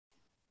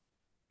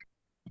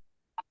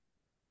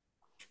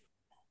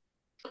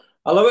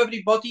Hello,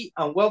 everybody,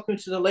 and welcome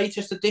to the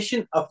latest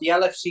edition of the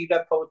LFC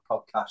Red Poet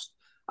podcast.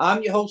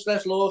 I'm your host,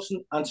 Les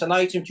Lawson, and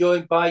tonight I'm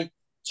joined by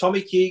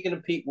Tommy Keegan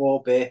and Pete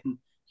Warburton.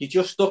 You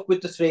just stuck with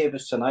the three of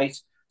us tonight.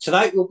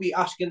 Tonight, we'll be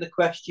asking the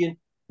question: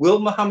 will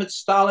Mohamed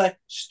Salah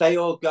stay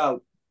or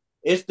go?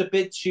 Is the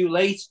bid too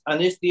late,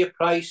 and is there a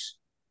price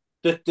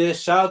that the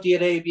Saudi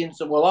Arabians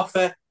will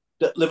offer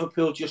that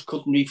Liverpool just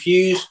couldn't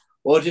refuse,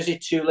 or is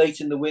it too late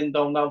in the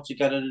window now to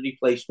get a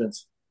replacement?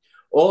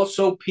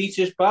 Also,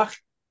 Peter's back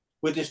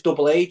with his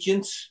double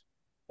agents.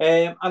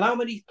 And how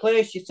many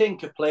players do you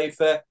think have played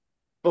for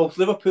both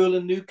Liverpool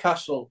and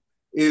Newcastle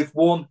who've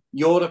won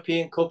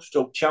European Cup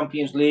stroke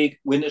Champions League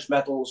winners'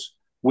 medals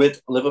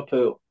with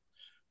Liverpool?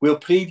 We'll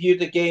preview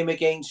the game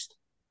against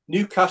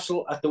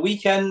Newcastle at the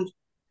weekend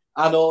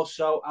and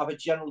also have a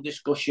general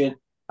discussion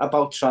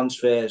about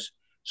transfers.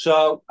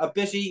 So a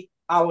busy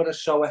hour or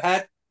so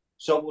ahead.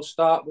 So we'll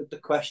start with the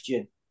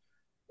question.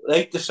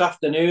 Late this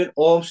afternoon,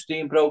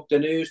 Ormstein broke the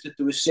news that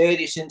there was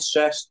serious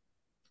interest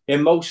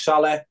in Mo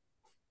Salah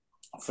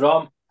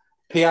from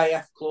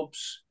PIF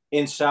clubs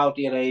in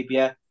Saudi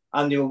Arabia,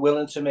 and they were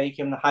willing to make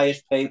him the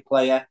highest paid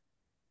player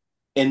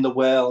in the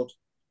world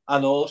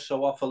and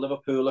also offer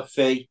Liverpool a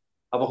fee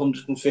of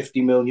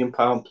 £150 million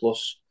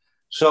plus.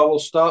 So we'll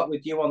start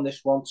with you on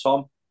this one,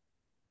 Tom.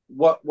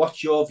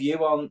 What's your view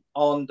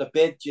on the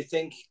bid? Do you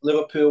think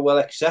Liverpool will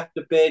accept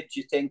the bid?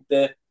 Do you think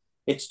that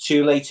it's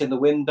too late in the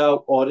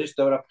window, or is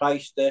there a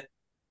price that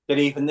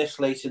even this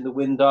late in the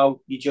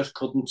window you just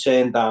couldn't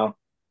turn down?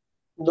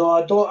 No,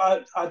 I don't.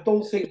 I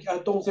don't think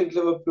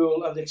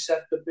Liverpool would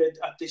accept the bid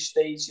at this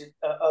stage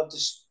of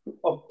this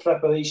of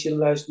preparation.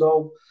 Les,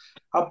 no,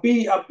 I'd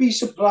be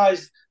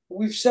surprised.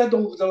 We've said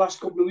over the last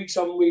couple of weeks,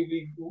 haven't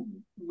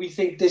we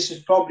think this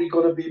is probably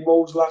going to be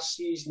Mo's last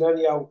season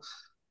anyhow.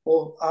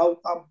 Or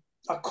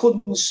I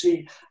couldn't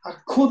see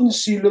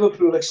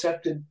Liverpool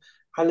accepting,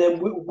 and then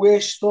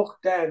we're stuck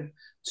then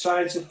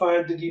trying to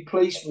find the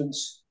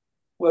replacements,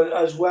 well,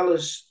 as well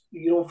as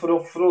for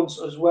up front,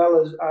 as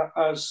well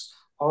as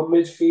our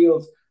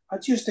midfield. I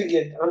just think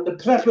and the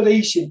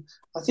preparation.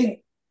 I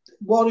think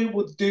what it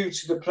would do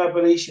to the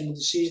preparation of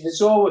the season.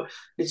 We're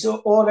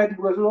already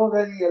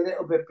a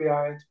little bit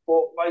behind,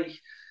 but like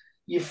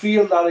you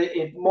feel that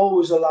if Mo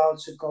was allowed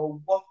to go,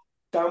 what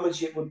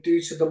damage it would do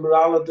to the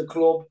morale of the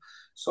club.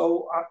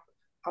 So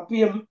I'd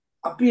be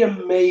I'd be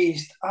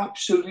amazed,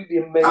 absolutely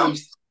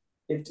amazed,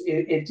 if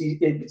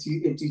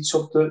he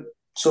took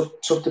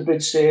the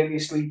bid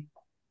seriously.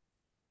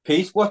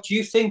 Pete, what do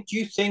you think? Do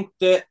you think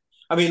that,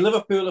 I mean,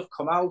 Liverpool have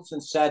come out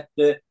and said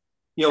that,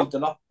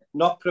 they're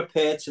not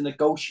prepared to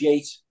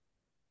negotiate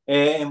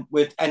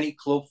with any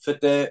club for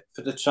the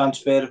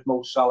transfer of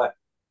Mo Salah.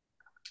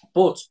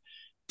 But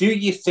do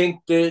you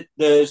think that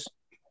there's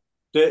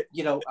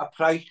a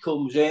price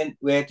comes in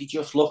where they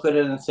just look at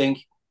it and think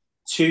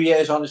 2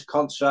 years on his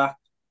contract,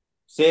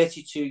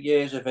 32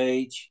 years of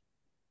age,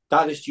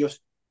 that is just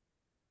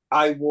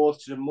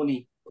eye-watering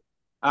money,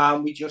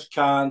 and we just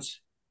can't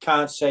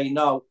say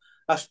no,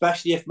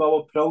 especially if Mo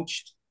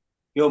approached,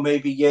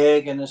 maybe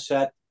Jurgen and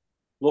said,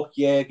 look,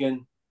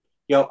 Jurgen,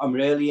 I'm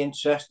really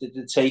interested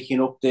in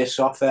taking up this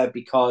offer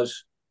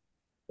because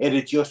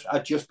I'd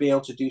just be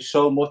able to do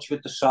so much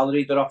with the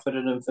salary they're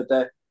offering him for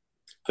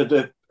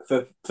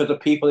the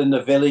people in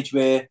the village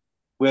where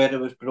it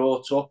was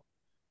brought up.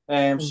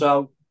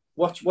 So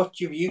what do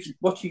you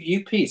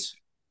view, Pete?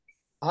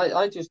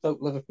 I just hope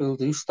Liverpool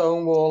do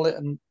stonewall it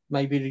and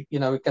maybe,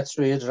 it gets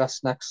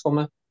readdressed next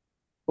summer.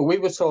 But we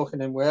were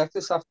talking in work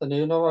this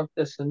afternoon about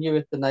this, and you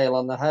hit the nail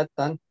on the head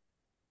then.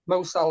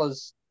 Mo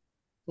Salah's,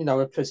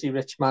 a pretty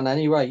rich man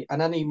anyway,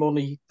 and any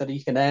money that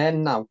he can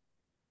earn now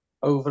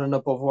over and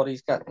above what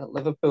he's getting at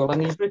Liverpool,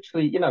 and he's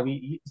richly,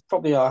 he's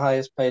probably our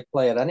highest paid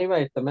player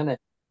anyway at the minute.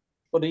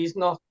 But he's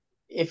not,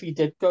 if he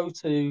did go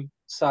to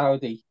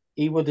Saudi,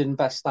 he would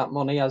invest that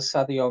money as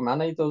Sadio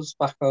Mane does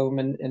back home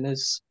in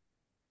his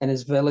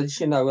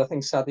village. I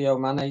think Sadio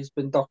Mane's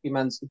been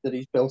documented that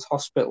he's built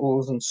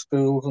hospitals and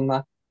schools and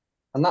that.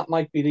 And that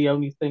might be the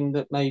only thing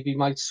that maybe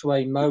might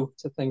sway Mo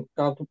to think,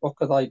 God, what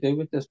could I do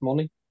with this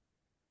money?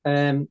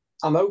 I'm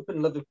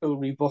hoping Liverpool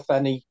rebuff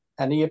any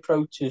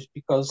approaches,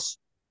 because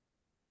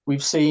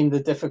we've seen the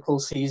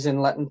difficulties in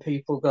letting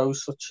people go,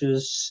 such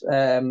as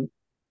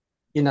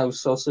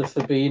sort of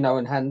Fabinho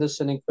and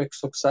Henderson in quick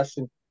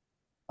succession,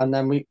 and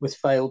then with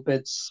failed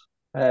bids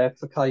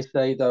for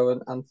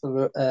Caicedo and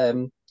for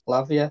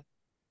Lavia.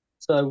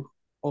 So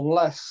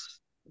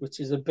which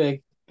is a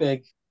big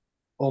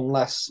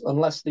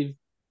unless they've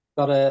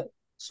got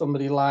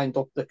somebody lined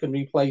up that can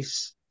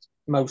replace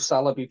Mo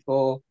Salah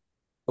before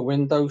the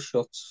window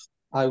shuts,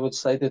 I would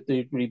say that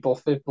they'd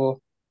rebuff it. But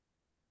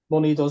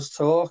money does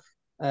talk.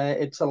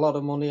 It's a lot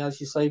of money,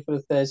 as you say, for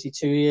a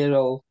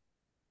 32-year-old.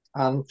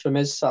 And from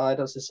his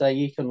side, as I say,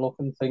 he can look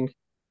and think,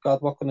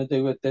 God, what can I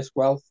do with this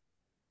wealth?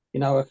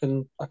 I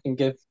can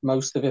give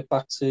most of it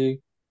back to,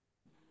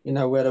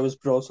 where I was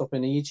brought up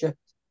in Egypt.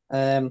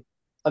 I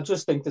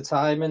just think the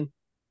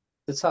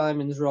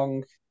timing's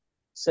wrong,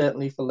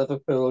 certainly for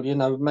Liverpool.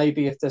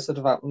 Maybe if this had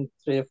happened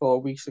 3 or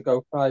 4 weeks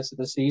ago prior to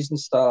the season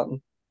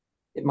starting,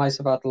 it might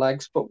have had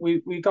legs. But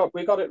we got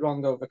it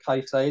wrong over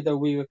Caicedo.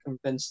 We were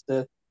convinced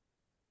that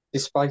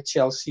despite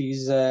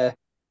Chelsea's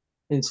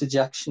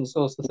interjection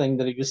sort of thing,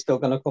 that he was still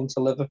going to come to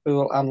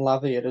Liverpool and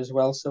Lavia as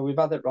well. So we've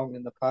had it wrong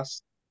in the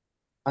past.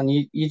 And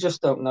you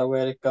just don't know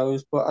where it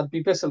goes. But I'd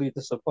be bitterly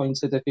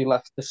disappointed if he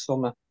left this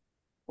summer.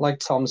 Like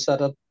Tom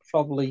said, I'd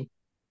probably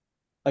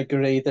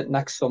agree that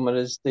next summer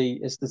is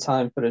the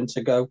time for him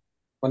to go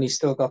when he's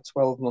still got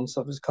 12 months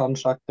of his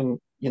contract, and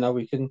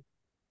we can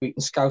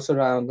scout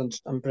around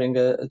and bring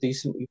a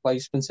decent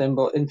replacement in.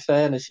 But in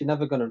fairness, you're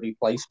never going to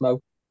replace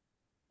Mo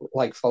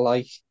like for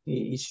like.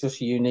 He's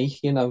just unique.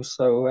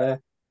 So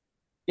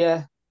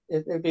yeah,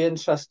 it'd be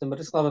interesting, but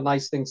it's not a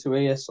nice thing to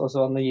hear sort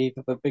of on the eve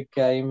of a big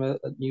game at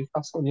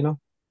Newcastle.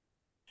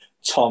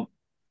 Tom,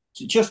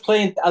 just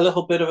playing a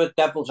little bit of a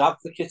devil's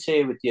advocate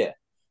here with you.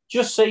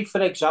 Just say, for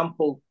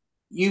example,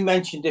 you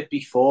mentioned it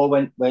before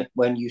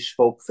when you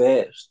spoke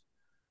first,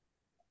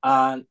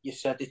 and you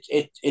said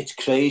it's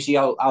crazy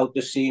how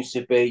there seems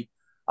to be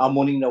a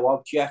money no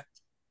object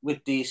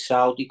with these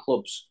Saudi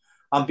clubs,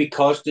 and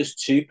because there's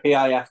two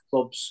PIF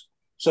clubs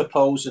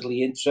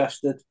supposedly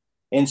interested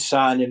in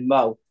signing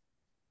Mo,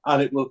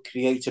 and it will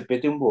create a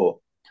bidding war.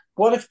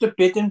 What if the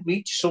bidding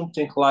reached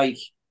something like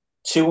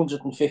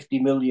 250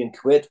 million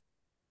quid?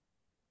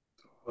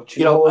 And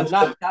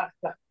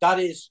that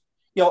is,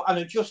 and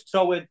I'm just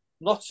throwing,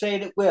 not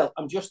saying it will,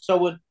 I'm just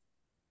throwing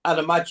an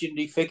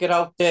imaginary figure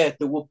out there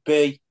that would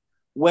be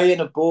way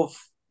and above,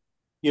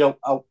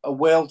 a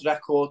world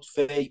record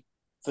fee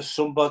for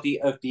somebody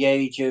of the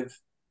age of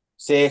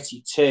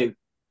 32.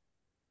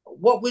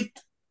 What do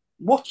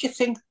you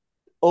think,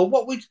 or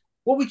what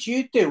would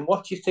you do?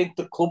 What do you think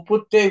the club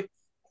would do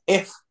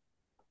if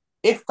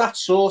that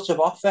sort of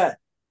offer?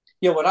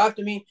 What I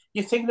mean,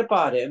 you're thinking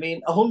about it. I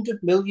mean,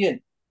 100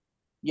 million.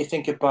 You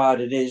think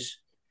about it is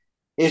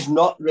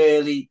not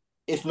really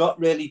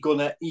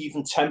gonna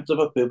even tempt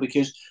Liverpool,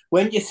 because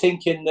when you're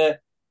thinking that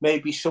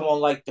maybe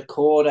someone like the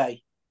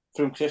Corey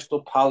from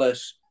Crystal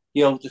Palace,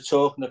 they're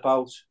talking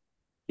about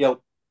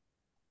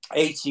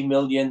 80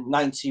 million,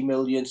 90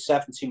 million,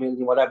 70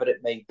 million, whatever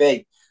it may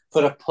be,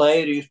 for a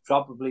player who's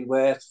probably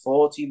worth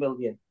 40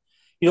 million.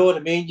 You know what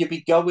I mean? You'd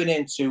be going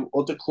into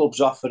other clubs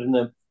offering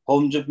them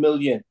 100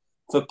 million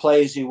for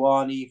players who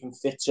aren't even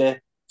fit to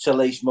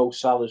lace Mo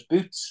Salah's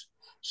boots.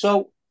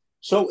 So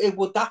it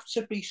would have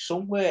to be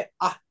somewhere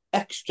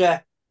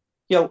extra,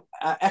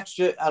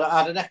 extra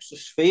at an extra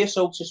sphere,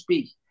 so to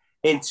speak,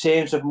 in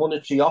terms of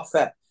monetary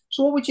offer.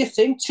 So what would you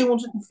think?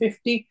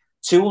 250,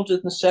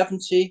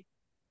 270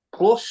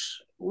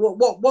 plus?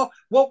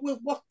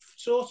 What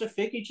sort of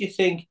figure do you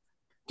think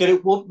that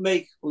it would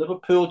make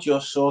Liverpool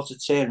just sort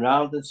of turn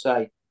around and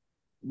say,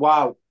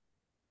 wow,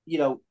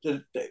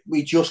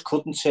 we just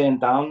couldn't turn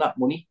down that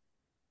money?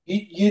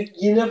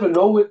 You never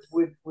know with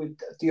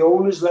the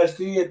owners, Les,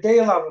 do you?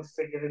 They'll have a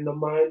figure in their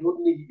mind,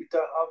 wouldn't they?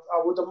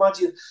 I would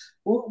imagine.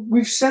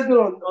 We've said it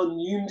on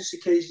numerous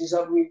occasions,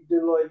 haven't we?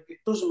 Like, it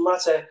doesn't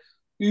matter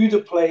who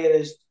the player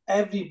is.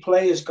 Every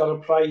player's got a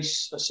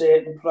price, a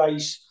certain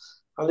price,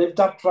 and if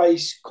that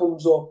price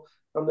comes up,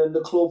 and then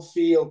the club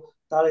feel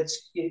that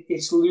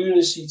it's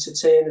lunacy to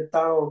turn it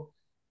down,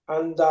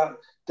 and that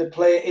the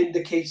player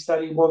indicates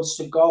that he wants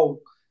to go,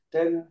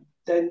 then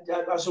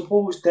I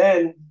suppose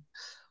then.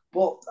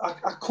 But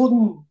I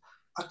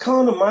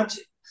can't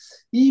imagine,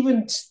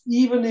 even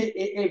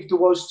if there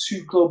was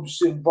two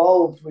clubs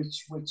involved,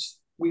 which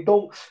we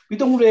don't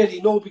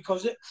really know,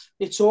 because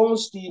it's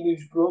Ornstein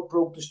who's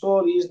broke the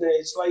story, isn't it?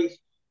 It's like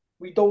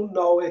we don't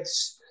know if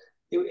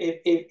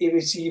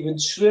it's even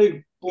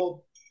true. But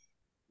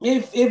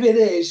if it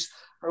is,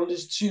 and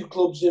there's two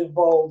clubs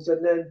involved,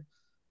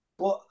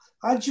 but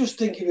I just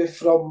think of it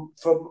from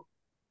a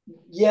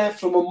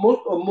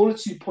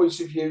monetary point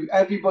of view.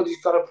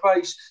 Everybody's got a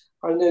price,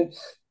 and then,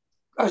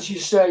 as you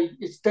say,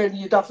 it's then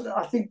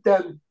I think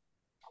then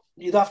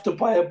you'd have to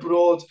buy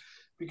abroad,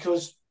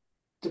 because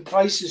the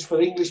prices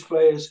for English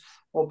players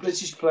or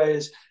British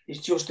players is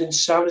just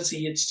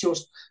insanity. It's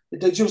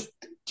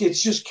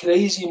just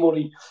crazy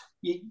money.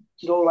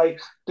 Like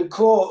the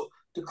core,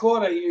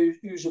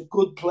 who's a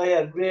good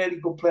player,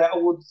 really good player. I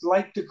would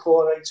like the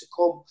core to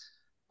come,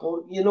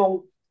 but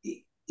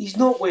he's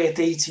not worth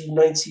 80,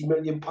 90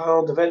 million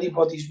pound of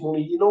anybody's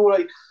money.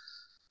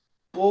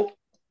 But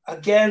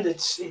again,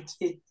 it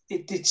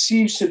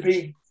seems to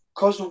be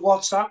because of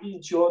what's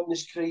happened during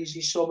this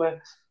crazy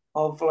summer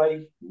of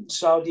like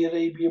Saudi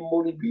Arabian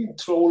money being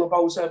thrown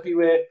about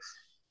everywhere.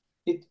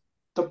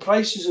 The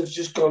prices have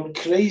just gone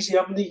crazy,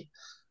 haven't they?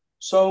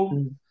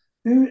 So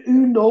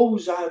who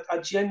knows? I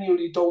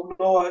genuinely don't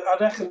know. I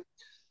reckon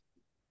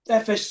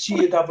FSG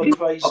would have a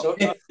price.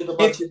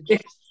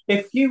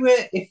 If you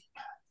were,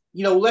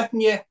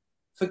 letting you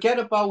forget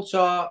about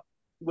our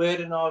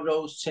wearing our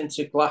rose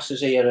tinted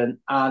glasses here and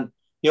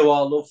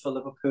our love for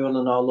Liverpool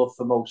and our love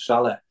for Mo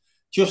Salah,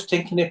 just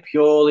thinking it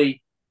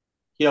purely,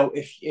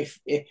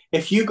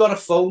 if you got a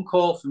phone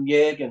call from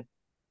Jurgen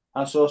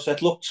and so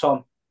said, look,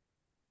 Tom,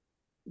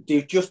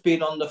 they've just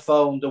been on the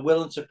phone, they're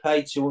willing to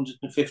pay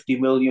 250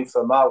 million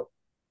for Mo.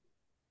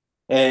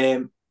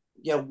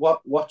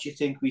 what do you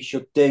think we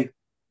should do?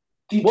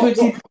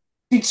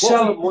 They'd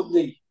sell him, wouldn't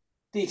they?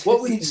 They'd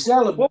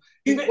sell him. What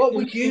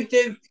would you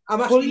do?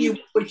 I'm asking you,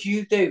 what would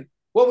you do?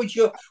 What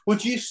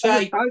would you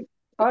say?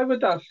 I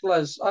would ask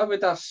Les. I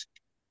would ask,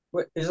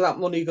 is that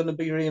money going to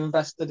be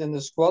reinvested in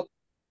the squad?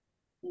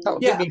 That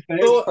would be my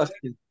first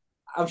question.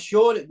 I'm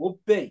sure it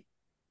would be.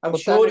 But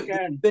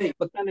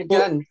then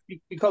again,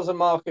 because of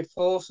market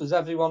forces,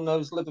 everyone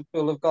knows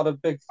Liverpool have got a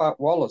big fat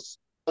Wallace.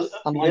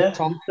 And like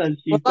Tom says,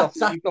 you've got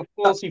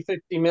 40,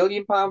 50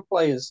 million pound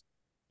players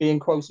being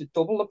quoted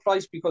double the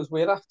price because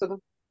we're after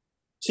them.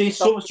 See,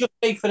 so just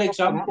say for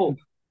example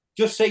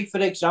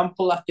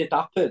that did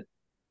happen,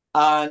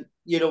 and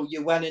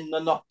you went in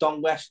and knocked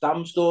on West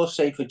Ham's door,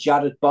 say for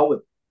Jared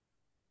Bowen,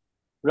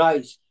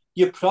 right?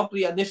 You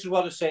probably, and this is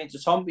what I was saying to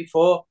Tom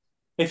before,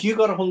 if you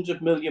got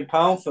 £100 million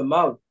for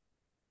Mo,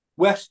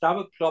 West Ham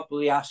would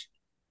probably ask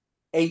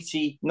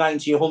 80,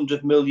 90,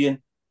 100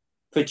 million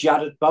for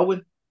Jared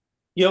Bowen.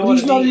 You know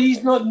what I mean?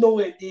 He's not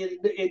nowhere near in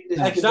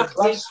the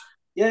class.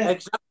 Yeah,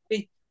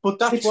 exactly. But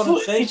that's what I'm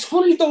saying. It's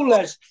funny though,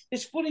 Les.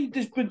 It's funny.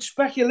 There's been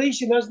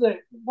speculation, hasn't there?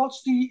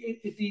 What's the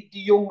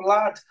young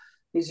lad?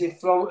 Is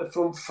it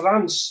from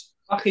France?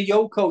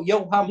 Bakayoko,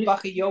 Johan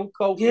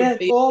Bakayoko.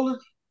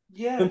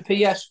 Yeah, from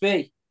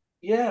PSV.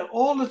 Yeah,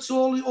 all the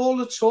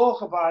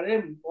talk about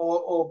him,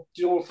 or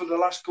for the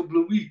last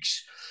couple of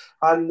weeks,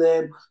 and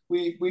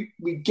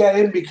we get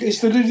him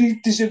because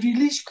there's a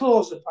release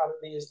clause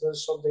apparently. Is there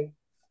something?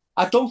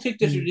 I don't think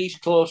there's a release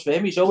clause for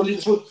him. He's only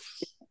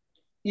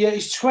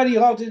he's 20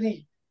 odd, isn't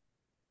he?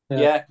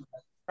 Yeah.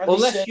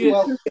 Unless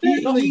you're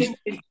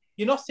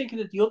not thinking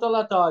of the other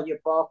lad, are you,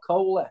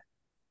 Barcola?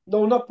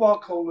 No, not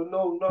Barcola.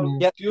 No.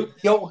 Yeah,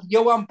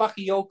 Johan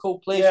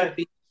Bakayoko plays for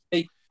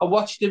PSV. I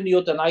watched him the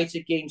other night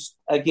against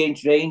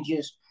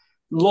Rangers.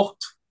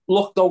 Looked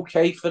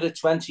okay for a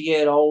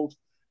 20-year-old.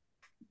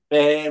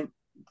 I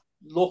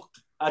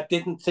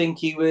didn't think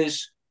he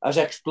was as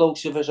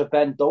explosive as a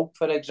Ben Doak,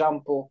 for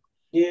example.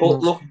 Yeah.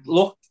 But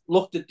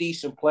looked a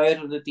decent player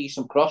and a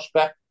decent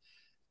prospect.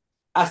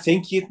 I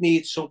think you'd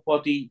need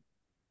somebody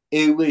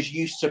who was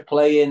used to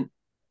playing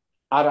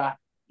at a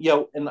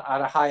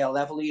higher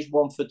level. He's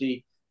one for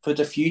the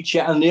future,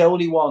 and the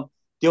only one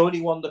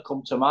that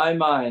come to my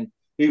mind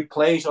who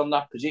plays on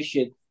that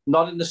position,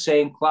 not in the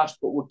same class,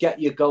 but would get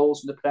you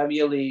goals in the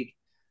Premier League.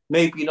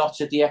 Maybe not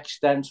to the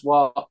extent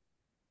what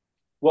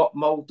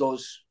Mo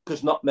does,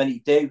 because not many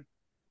do.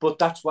 But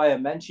that's why I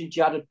mentioned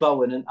Jared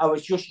Bowen, and I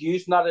was just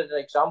using that as an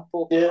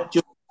example. Yeah.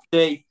 Just to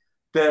see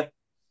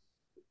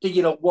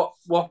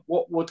what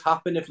would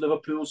happen if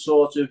Liverpool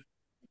sort of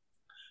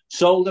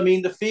sold. I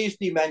mean, the fees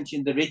they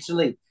mentioned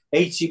originally,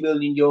 80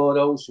 million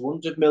euros,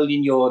 100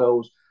 million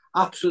euros,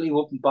 absolutely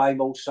wouldn't buy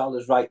Mo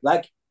Salah's right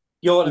leg.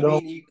 You know what I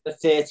mean? Even a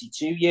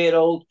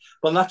 32-year-old.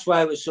 But that's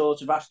why I was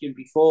sort of asking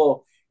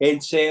before in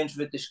terms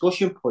of a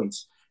discussion point.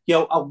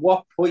 At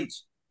what point?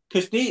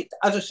 Because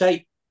as I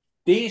say,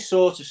 these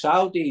sort of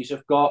Saudis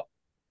have got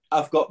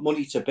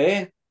money to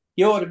burn.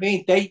 You know what I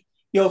mean?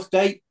 If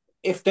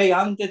they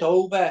handed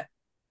over,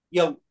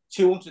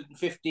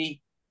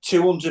 250,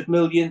 200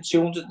 million,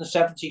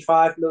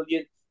 275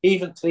 million,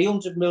 even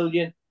 300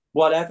 million,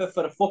 whatever,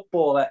 for a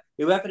footballer,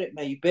 whoever it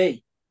may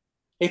be,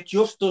 it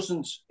just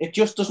doesn't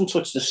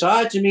touch the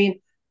sides. I mean,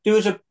 there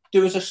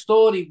was a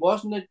story,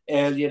 wasn't it,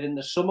 earlier in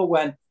the summer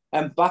when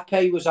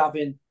Mbappe was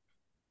having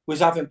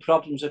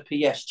problems at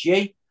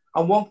PSG,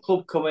 and one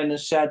club come in and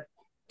said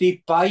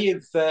they'd buy him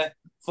for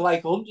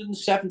like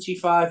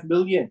 175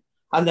 million,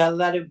 and then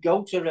let him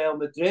go to Real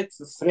Madrid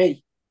for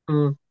free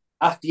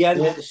at the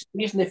end of the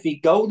season if he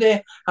go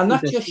there, and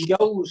that just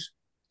shows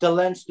the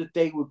lengths that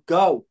they would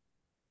go.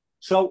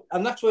 So,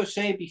 and that's what I was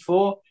saying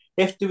before.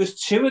 If there was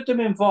two of them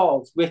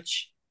involved,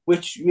 which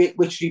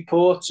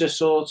reports are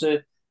sort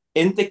of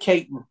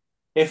indicating,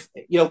 if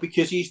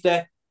because he's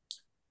the,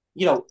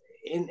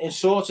 in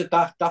sort of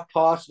that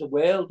part of the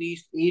world,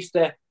 he's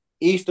the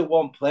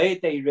one player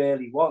they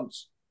really want.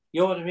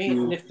 You know what I mean?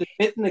 And if they're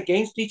bidding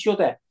against each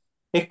other,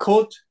 it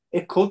could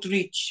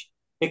reach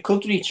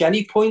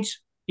any point.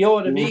 You know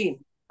what I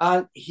mean?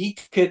 And he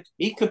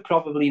could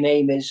probably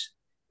name his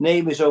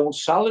own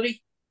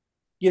salary.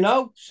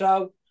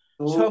 So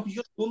I'm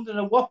just wondering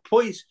at what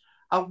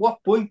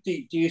point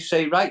do you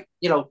say, right,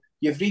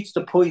 you've reached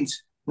the point,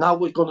 now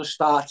we're going to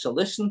start to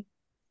listen.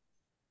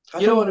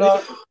 I don't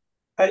know.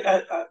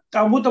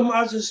 I would,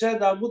 as I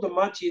said, I would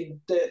imagine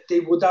that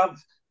they would have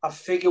a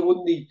figure,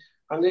 wouldn't they?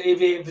 And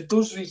if it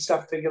does reach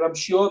that figure, I'm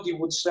sure they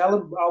would sell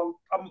him.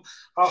 I'm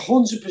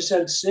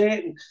 100%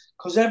 certain,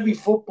 because every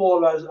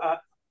footballer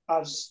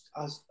has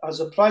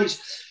a price.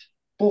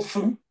 But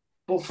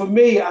for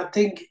me, I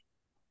think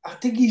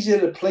he's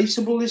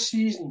irreplaceable this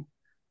season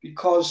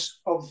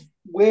because of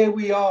where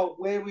we are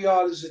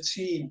as a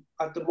team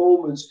at the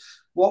moment,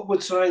 what we're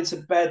trying to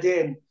bed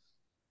in,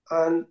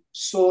 and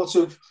sort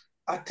of,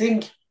 I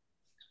think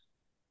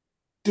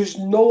there's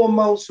no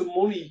amount of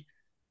money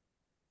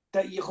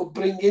that you could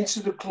bring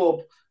into the club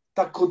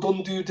that could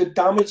undo the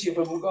damage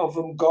of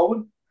him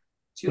going. Do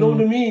you know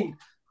what I mean?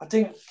 I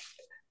think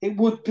it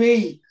would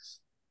be,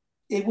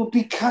 it would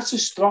be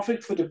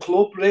catastrophic for the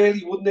club,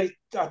 really, wouldn't it?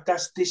 At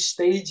this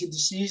stage of the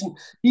season,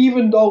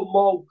 even though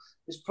Mo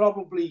is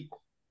probably,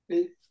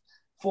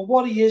 for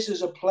what he is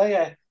as a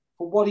player,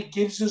 for what he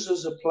gives us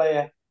as a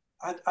player,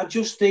 I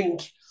just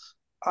think,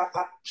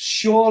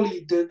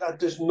 surely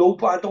there's no.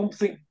 I don't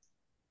think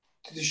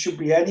there should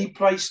be any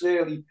price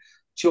really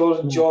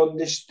during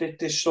this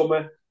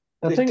summer.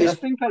 I think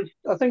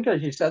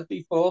as you said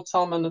before,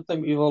 Tom, and I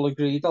think we've all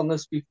agreed on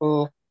this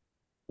before.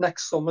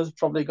 Next summer's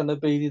probably going to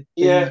be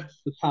the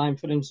time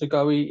for him to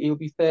go. He'll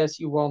be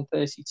 31,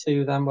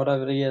 32 then,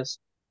 whatever he is.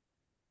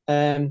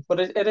 But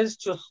it is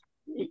just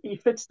he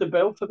fits the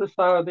bill for the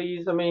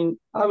Saudis. I mean,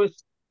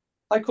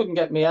 I couldn't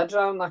get my head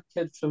around that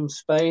kid from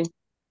Spain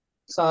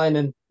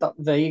signing that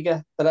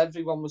Vega that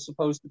everyone was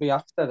supposed to be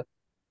after.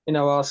 You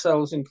know,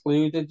 ourselves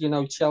included. You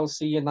know,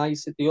 Chelsea,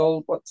 United, they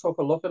all took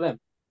a look at him,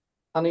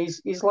 and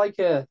he's like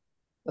a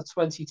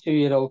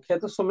 22-year-old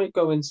kid or something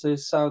going to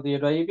Saudi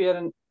Arabia,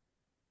 and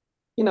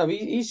you know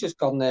he's just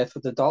gone there for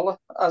the dollar,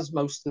 as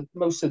most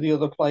of the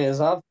other players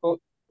have. But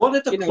what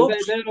are the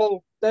clubs?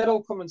 They're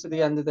all coming to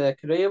the end of their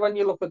career. When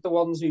you look at the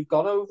ones who've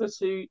gone over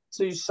to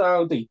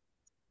Saudi,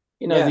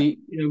 you know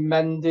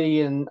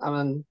Mendy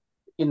and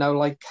you know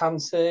like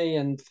Kante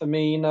and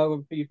Firmino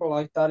and people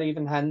like that,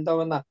 even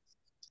Hendo and that.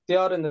 They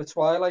are in the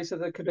twilight of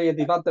their career.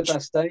 They've had the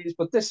best days,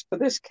 but for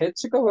this kid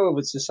to go over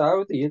to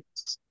Saudi, and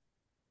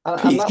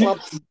that lad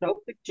do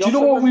you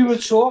know what we were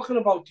talking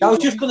about? I was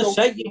just going to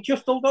say, you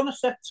just hold on a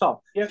sec, Tom.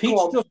 Yeah,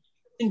 Pete's just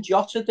in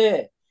Jota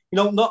there. You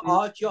know, not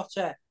our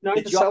Jota. No,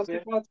 the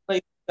Celtic lad.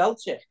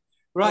 Celtic.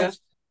 Right. Yeah.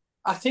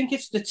 I think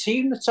it's the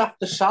team that's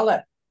after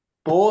Salah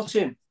bought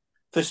him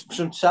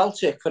from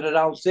Celtic for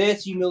around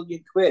 30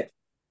 million quid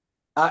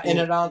in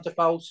around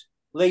about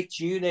late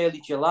June,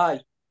 early July.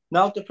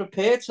 Now they're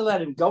prepared to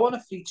let him go on a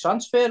free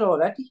transfer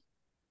already.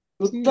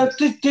 But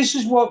this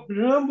is what,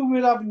 remember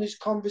we were having this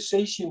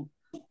conversation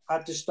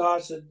at the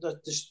start of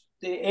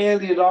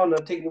earlier on, I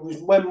think it was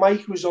when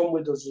Mike was on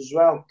with us as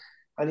well,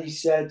 and he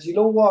said, you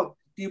know what,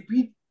 there'll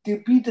be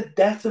the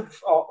death of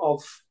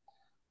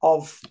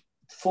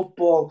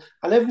football,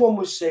 and everyone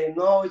was saying,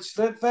 no, it's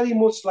very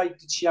much like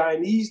the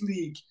Chinese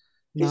league.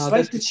 It's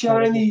like the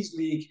Chinese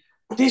league.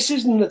 This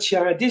isn't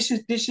this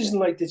isn't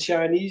like the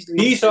Chinese league.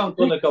 These aren't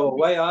going to go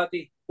away, are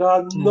they?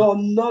 No,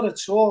 not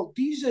at all.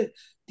 These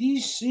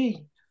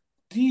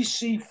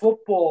see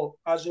football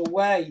as a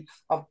way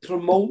of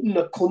promoting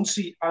a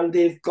country, and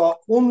they've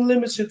got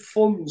unlimited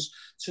funds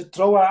to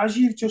throw at, as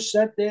you've just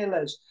said there,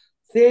 Les,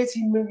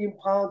 £30 million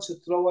to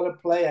throw at a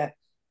player,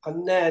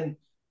 and then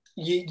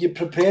you're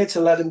prepared to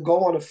let him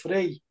go on a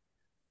free.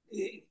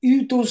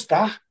 Who does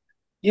that?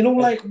 You know,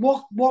 like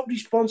what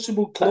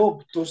responsible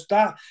club does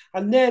that?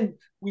 And then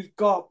we've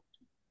got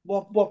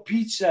what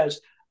Pete says,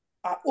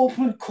 up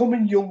and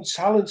coming young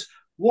talent.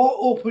 What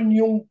up and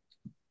young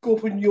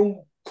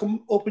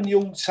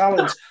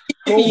talent?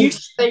 You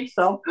say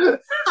so.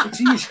 It's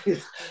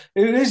easy.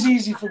 It is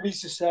easy for me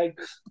to say.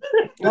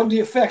 On the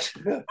effects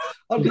of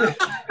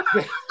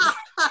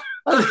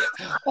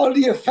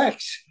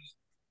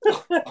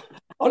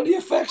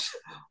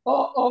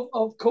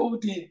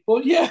codeine.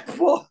 But yeah,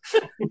 but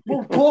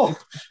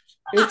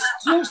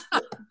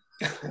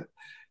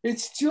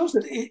it's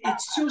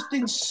just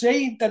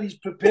insane that he's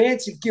prepared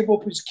to give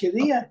up his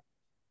career.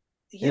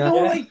 You know,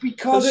 like,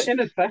 because in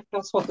effect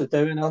that's what they're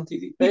doing, aren't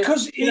they?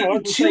 Because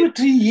in 2 or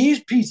 3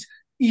 years, Pete,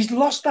 he's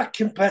lost that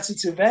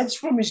competitive edge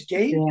from his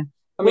game. Yeah.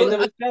 I mean,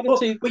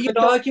 but you're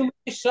arguing with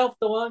yourself,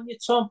 though, aren't you,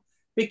 Tom?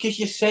 Because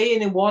you're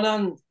saying in one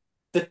hand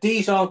that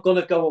these aren't going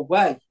to go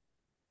away.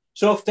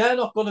 So if they're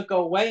not going to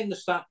go away and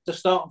they're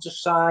starting to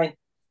sign,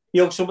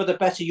 you know, some of the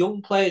better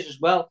young players as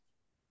well,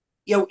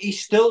 you know,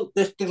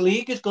 the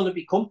league is going to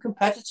become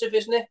competitive,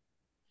 isn't it?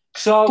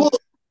 So, but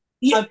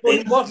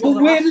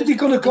where are they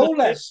going to go,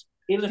 Les?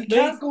 They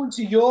can't go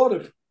into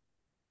Europe.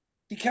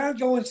 They can't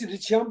go into the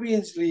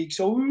Champions League.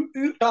 So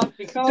they're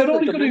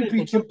only going to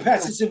be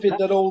competitive in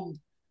their own.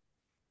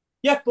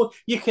 Yeah, but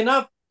you can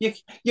have, you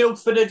know,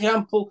 for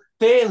example,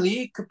 their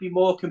league could be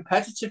more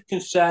competitive.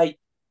 Can say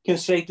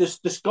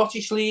the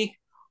Scottish League,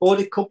 or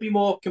it could be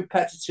more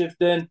competitive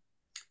than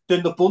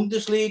the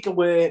Bundesliga,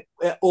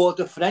 or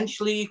the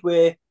French League,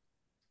 where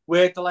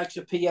the likes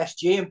of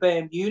PSG and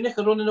Bayern Munich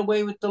are running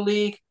away with the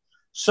league.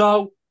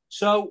 So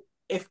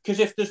if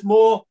there's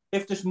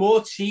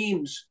more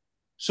teams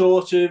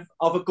sort of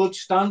a good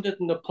standard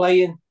and they're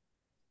playing,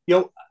 you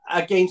know,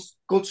 against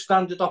good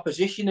standard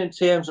opposition in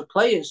terms of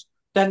players,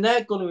 then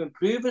they're going to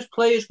improve as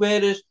players.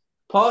 Whereas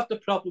part of the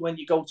problem when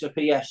you go to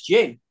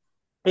PSG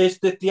is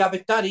that they have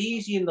it that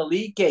easy in the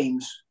league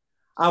games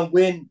and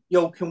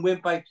can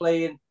win by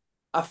playing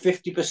at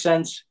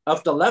 50%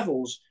 of the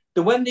levels.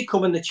 Then when they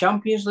come in the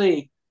Champions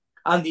League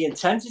and the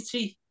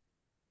intensity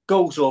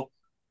goes up,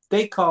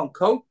 they can't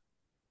cope.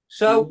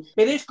 So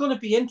it is going to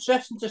be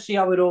interesting to see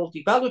how it all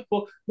develops.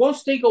 But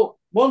once they go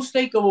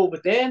over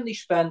there and they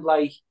spend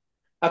like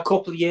a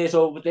couple of years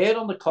over there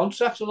on the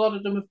contracts a lot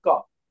of them have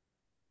got,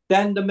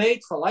 then they're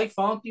made for life,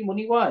 aren't they,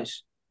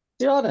 money-wise?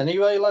 They are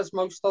anyway, Les,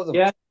 most of them.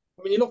 Yeah.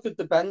 I mean, you look at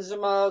the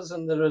Benzemas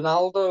and the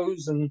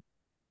Ronaldos and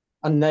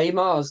and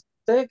Neymar's,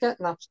 they're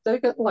getting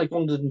like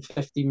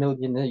 150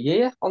 million a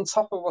year on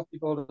top of what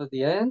they've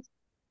already earned.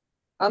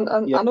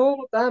 Yeah, And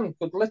all of them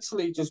could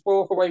literally just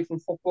walk away from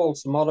football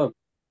tomorrow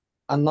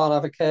and not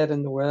have a care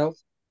in the world.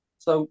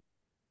 So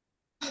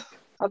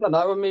I don't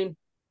know. I mean,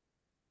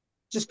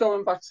 just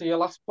going back to your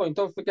last point,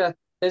 don't forget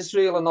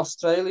Israel and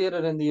Australia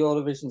are in the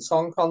Eurovision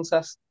Song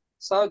Contest.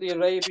 Saudi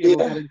Arabia will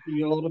get Yeah. into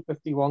Europe if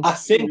they want.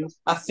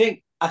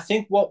 I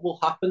think what will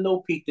happen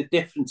though, Pete. The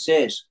difference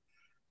is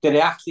that I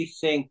actually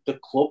think the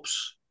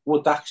clubs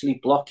would actually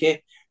block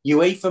it.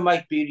 UEFA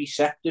might be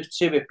receptive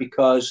to it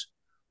because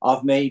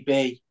of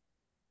maybe,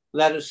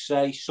 let us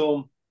say,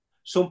 some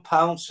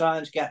pound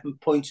signs getting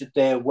pointed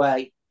their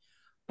way.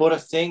 But I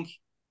think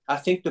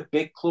the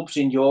big clubs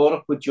in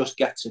Europe would just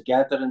get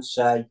together and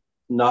say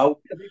no,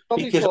 They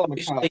probably because form a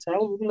obviously,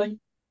 cartel, wouldn't they?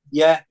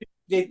 yeah,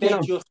 You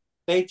know,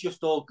 they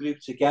just all group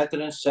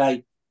together and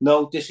say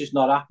no, this is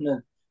not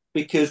happening.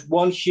 Because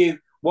once you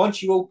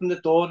open the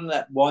door and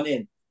let one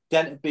in,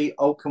 then it'd be,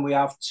 oh, can we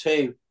have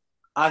two?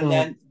 And mm,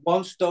 then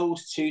once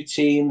those two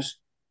teams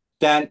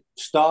then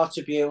start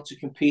to be able to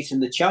compete in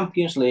the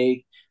Champions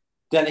League,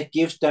 then it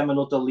gives them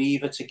another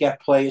lever to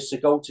get players to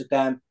go to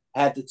them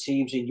ahead of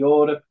teams in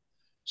Europe.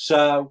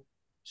 So,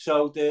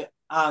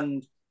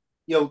 and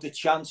the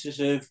chances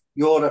of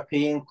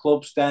European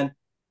clubs then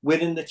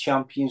winning the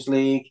Champions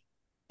League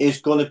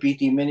is going to be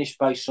diminished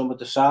by some of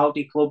the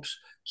Saudi clubs.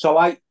 So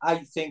I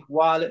think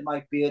while it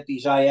might be a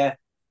desire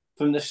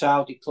from the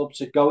Saudi club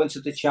to go into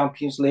the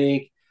Champions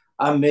League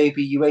and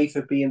maybe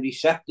UEFA being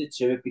receptive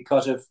to it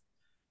because of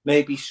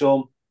maybe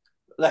some,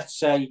 let's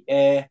say,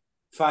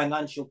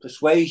 financial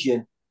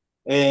persuasion,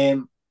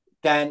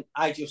 then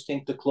I just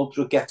think the clubs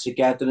will get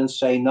together and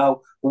say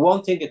no. But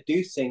one thing I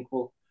do think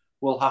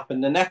will happen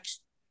the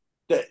next,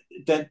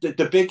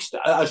 the big,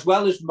 as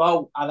well as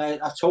Mo, and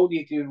I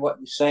totally agree with what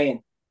you're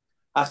saying.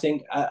 I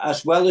think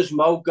as well as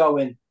Mo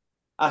going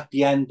at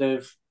the end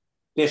of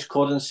this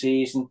current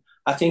season,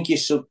 I think you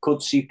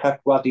could see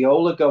Pep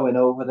Guardiola going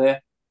over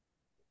there.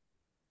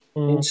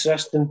 mm.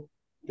 Interesting.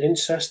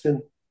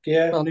 Interesting.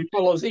 Yeah. Well,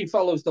 he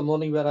follows the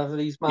money wherever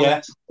he's Yeah,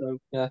 managed. So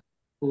yeah.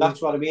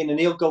 that's what I mean. And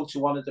he'll go to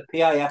one of the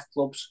PIF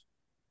clubs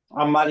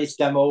and manage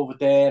them over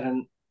there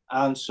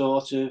and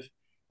sort of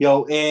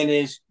earn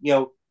his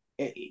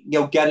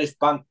get his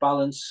bank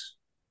balance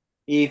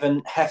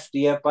even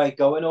heftier by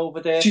going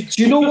over there. Do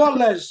you know what,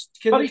 Les?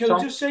 Sorry, Can I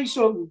Tom. just say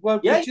something? Well,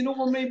 do Yeah, you know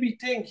what made me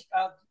think?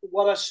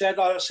 What I said.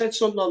 I said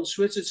something on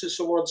Twitter to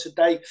someone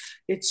today.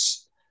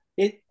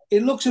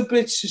 It looks a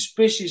bit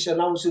suspicious,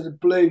 and out of the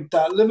blue,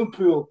 that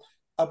Liverpool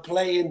are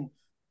playing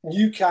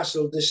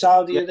Newcastle, the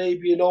Saudi yeah,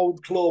 Arabian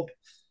old club,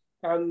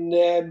 and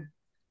at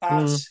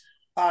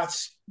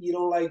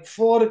Mm, like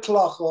 4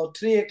 o'clock or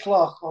 3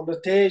 o'clock on a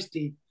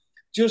Thursday,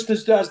 just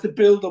as the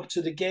build up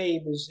to the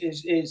game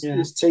yeah.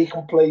 is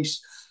taking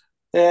place.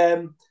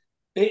 Um,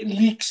 it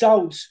leaks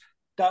out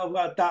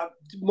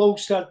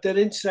that they're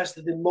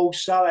interested in Mo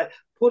Salah.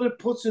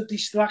 Puts a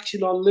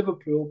distraction on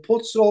Liverpool,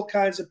 puts all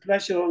kinds of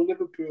pressure on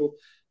Liverpool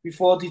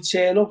before they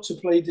turn up to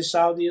play the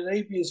Saudi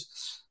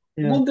Arabians.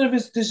 I Yeah. wonder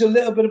if there's a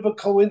little bit of a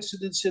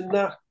coincidence in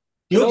that.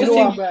 the It other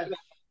always thing,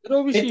 used, it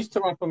always it, used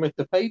to happen with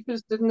the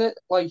papers, didn't it?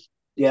 Like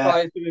yeah,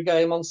 prior to the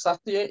game on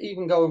Saturday,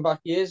 even going back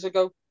years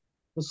ago.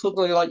 And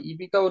suddenly, like, you'd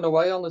be going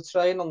away on the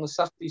train on the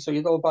Saturday, so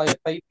you'd all buy a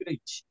paper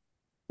each.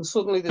 And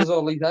suddenly there's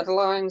all these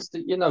headlines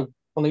that,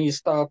 one of your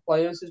star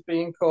players is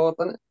being caught.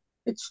 And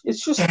it's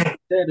just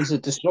there as a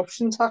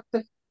disruption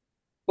tactic.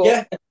 But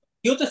yeah.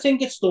 The other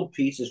thing it's done,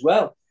 Pete, as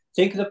well.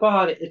 Thinking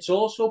about it, it's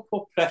also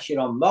put pressure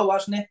on Mo,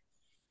 hasn't it?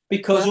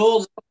 Because yeah,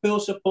 all Liverpool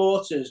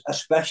supporters,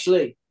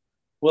 especially,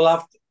 will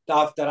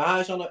have their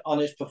eyes on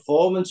his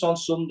performance on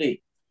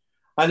Sunday.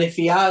 And if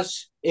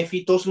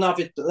he doesn't have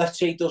it, let's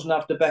say he doesn't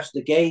have the best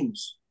of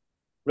games,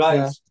 right?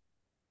 yeah,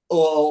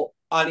 Or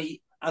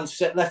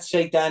let's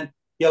say then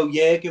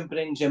Jurgen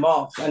brings him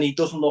off and he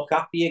doesn't look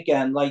happy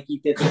again like he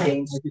did like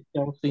it's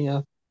Chelsea,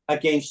 yeah.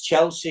 against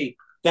Chelsea.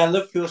 Then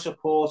Liverpool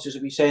supporters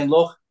will be saying,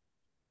 "Look,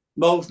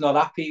 Mo's not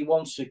happy. He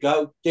wants to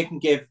go. They can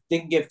give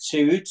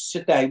two hoots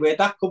today." Where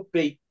that could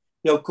be,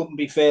 couldn't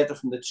be further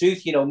from the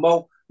truth.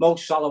 Mo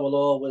Salah will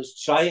always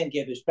try and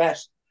give his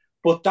best,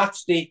 but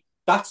that's the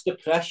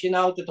pressure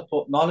now that they're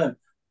putting on him.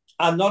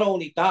 And not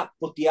only that,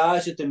 but the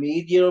eyes of the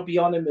media will be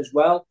on him as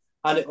well.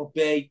 And it'll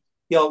be,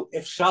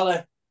 if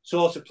Salah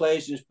sort of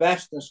plays his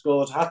best and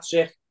scores a hat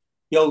trick,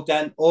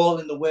 then all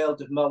in the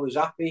world of Mo is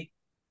happy.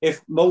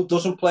 If Mo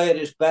doesn't play at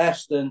his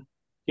best and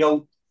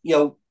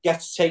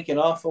gets taken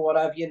off or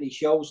whatever, and he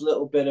shows a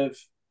little bit of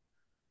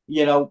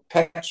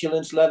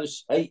petulance, let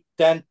us say,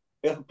 then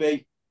it'll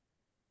be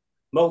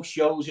Mo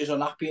shows his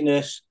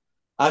unhappiness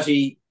as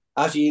he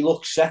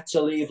looks set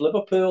to leave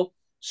Liverpool.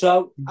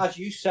 So as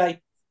you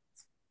say,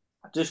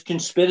 there's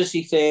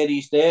conspiracy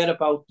theories there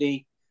about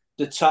the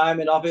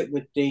timing of it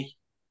with the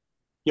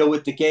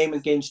game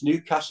against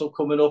Newcastle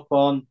coming up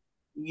on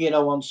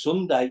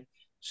Sunday.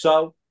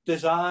 So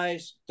there's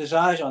eyes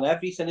on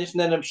everything, isn't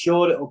it? I'm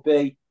sure it'll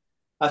be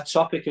a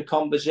topic of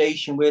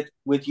conversation with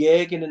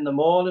Jurgen in the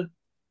morning,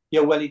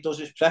 when he does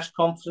his press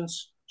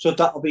conference. So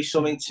that'll be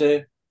something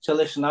to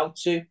listen out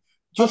to.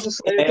 As I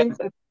Just say,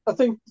 I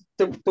think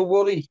the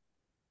worry,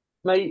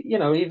 mate,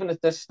 even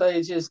at this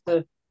stage, is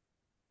that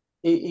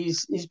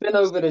he's been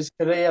over his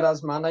career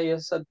as man. I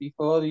said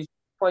before, he's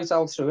quite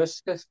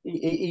altruistic.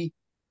 He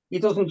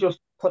doesn't just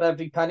put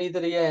every penny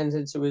that he earns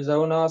into his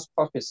own arse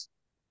pockets.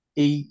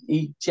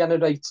 He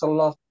generates a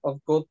lot of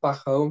good back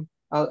home,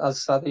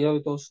 as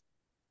Sadio does.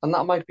 And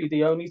that might be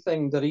the only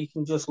thing that he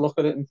can just look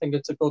at it and think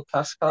it's a good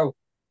cash cow.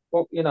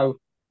 But,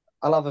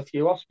 I'll have a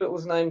few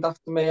hospitals named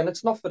after me, and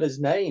it's not for his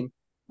name,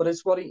 but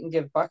it's what he can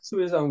give back to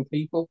his own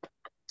people.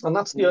 And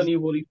that's the only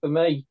worry for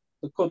me.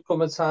 There could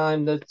come a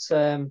time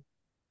that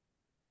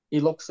he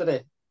looks at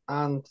it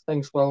and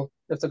thinks, well,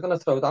 if they're going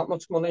to throw that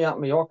much money at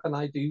me, what can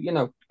I do?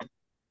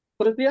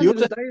 But at the end of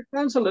the day, it's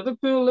down to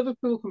Liverpool.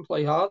 Liverpool can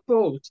play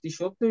hardball, which they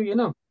should do.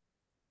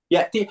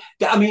 Yeah,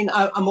 I mean,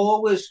 I'm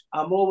always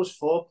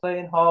for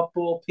playing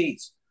hardball,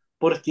 Pete.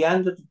 But at the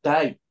end of the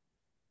day,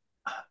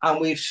 and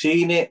we've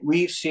seen it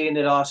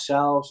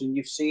ourselves, and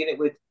you've seen it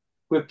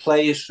with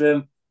players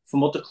from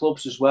other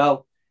clubs as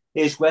well,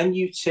 is when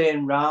you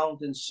turn round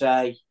and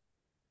say,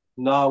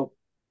 no,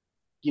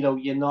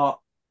 you're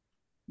not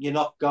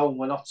going,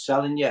 we're not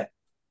selling you,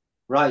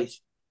 right?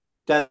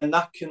 Then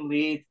that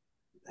can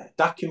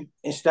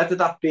instead of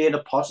that being a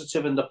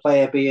positive and the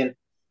player being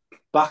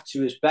back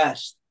to his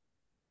best,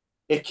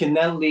 it can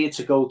then lead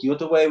to go the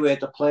other way where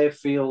the player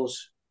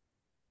feels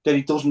that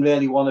he doesn't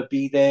really want to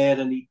be there,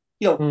 and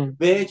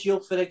Virgil,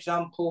 for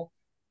example,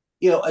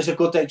 as a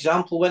good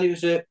example, when he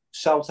was at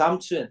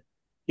Southampton,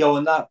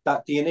 and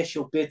that the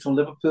initial bid from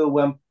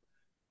Liverpool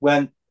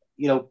when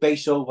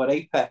base over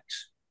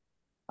Apex,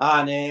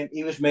 and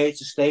he was made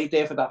to stay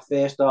there for that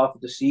first half of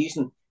the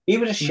season. He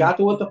was a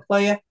shadow of the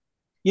player,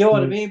 you know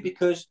what I mean,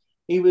 because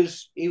he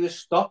was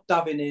stopped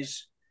having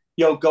his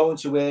going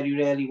to where he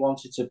really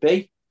wanted to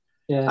be.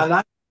 Yeah.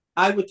 And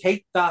I would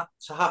hate that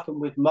to happen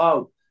with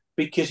Mo,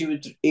 because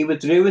he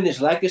would ruin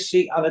his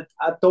legacy, and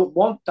I don't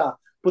want that.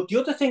 But the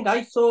other thing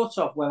I thought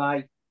of when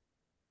I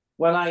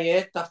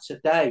heard that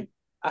today,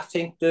 I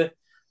think the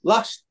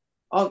last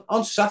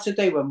on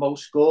Saturday when Mo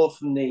scored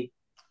from the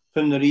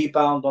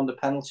rebound on the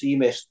penalty he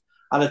missed,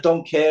 and I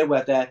don't care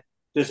whether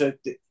there's the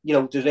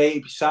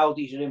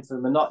Saudis are in for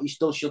him or not, he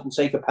still shouldn't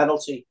take a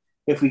penalty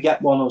if we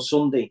get one on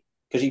Sunday,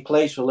 because he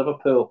plays for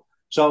Liverpool.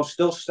 So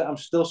I'm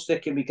still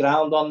sticking my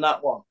ground on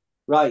that one,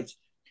 right?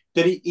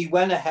 That he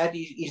went ahead.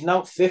 He's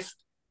now fifth,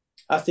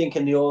 I think,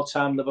 in the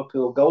all-time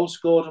Liverpool goal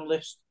scoring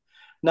list.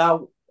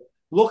 Now,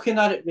 looking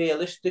at it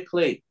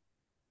realistically,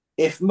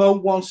 if Mo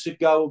wants to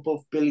go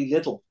above Billy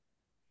Liddell,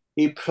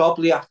 he'd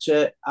probably have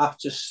to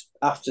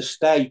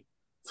stay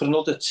for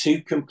another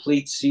 2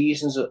 complete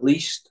seasons at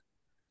least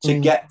to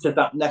get to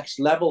that next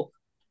level.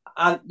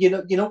 And you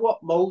know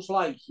what Mo's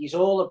like. He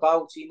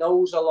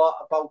knows a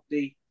lot about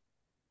the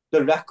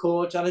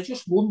records, and I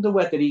just wonder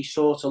whether he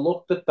sort of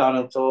looked at that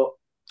and thought,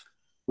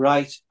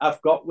 right,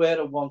 I've got where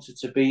I wanted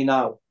to be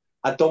now.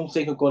 I don't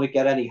think I'm going to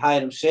get any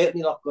higher. I'm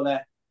certainly not going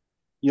to,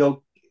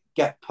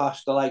 get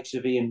past the likes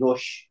of Ian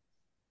Rush.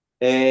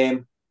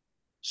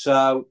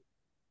 So,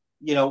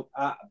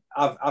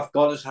 I've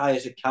got as high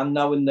as I can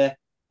now in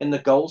the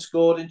goal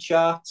scoring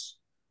charts,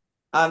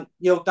 and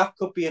that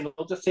could be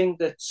another thing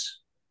that's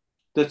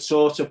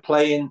sort of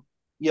playing,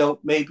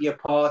 maybe a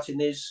part in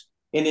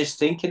his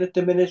thinking at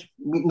the minute.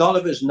 None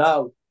of us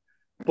know,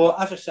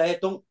 but as I say,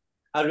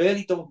 I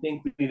really don't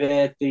think we've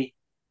heard the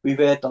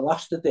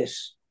last of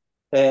this,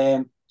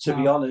 to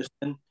be honest.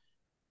 And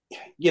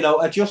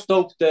I just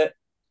hope that.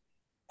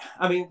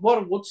 I mean, what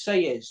I would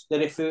say is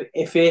that if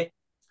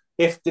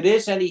there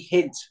is any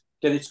hint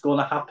that it's going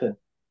to happen,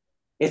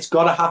 it's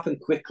got to happen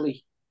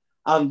quickly,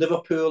 and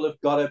Liverpool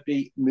have got to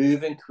be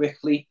moving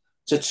quickly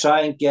to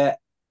try and get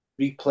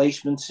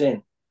replacements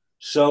in,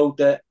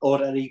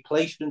 or a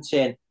replacement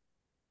in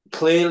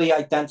clearly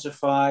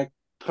identified,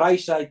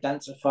 price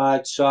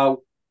identified,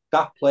 so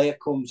that player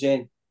comes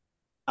in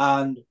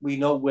and we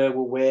know where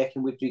we're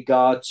working with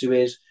regard to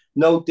his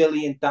no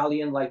dilly and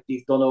dallying like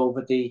they've done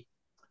over the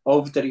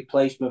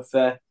replacement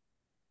for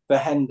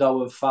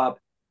Hendo and Fab.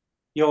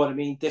 You know what I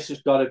mean? This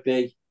has got to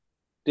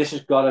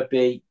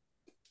be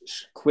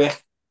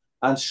quick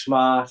and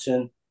smart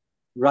and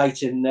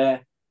right in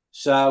there.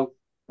 So,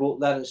 but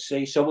let us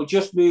see. So we'll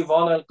just move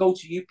on. I'll go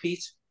to you,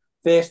 Pete,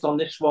 first on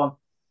this one.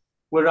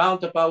 We're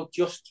round about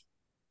just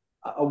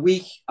a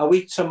week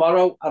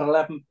tomorrow at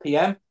 11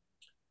 p.m.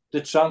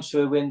 The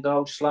transfer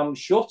window slams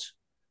shut.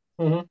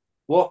 Mm-hmm.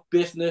 What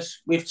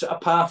business,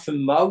 apart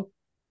from Mo,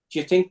 do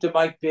you think there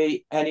might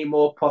be any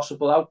more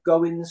possible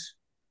outgoings?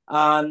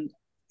 And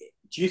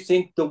do you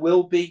think there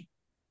will be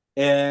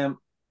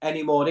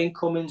any more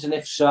incomings? And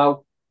if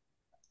so,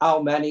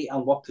 how many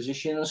and what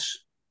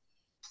positions?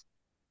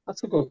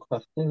 That's a good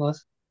question,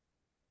 Les.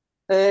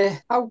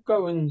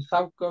 Outgoings.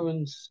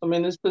 I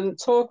mean, there's been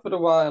talk for a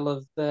while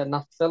of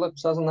Nat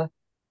Phillips, hasn't there?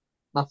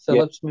 Nat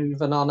Phillips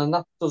moving on, and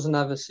that doesn't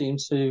ever seem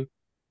to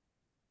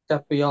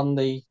get beyond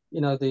the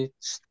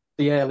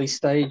early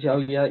stage. Oh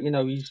yeah,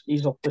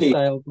 he's up for Pete,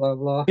 sale, blah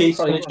blah. Pete,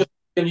 Sorry,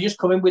 can you just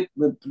come in with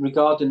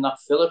regarding that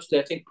Phillips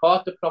there? I think part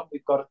of the problem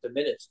we've got at the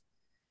minute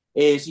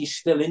is he's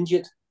still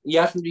injured. He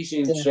hasn't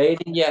resumed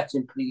training yet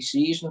in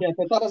pre-season. Yeah,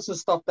 but that hasn't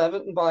stopped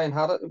Everton buying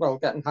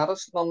getting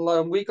Harrison on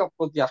loan. We got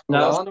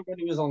Budyakulana when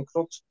he was on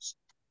crutches.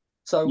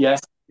 So,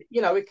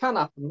 it can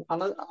happen.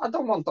 And I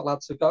don't want the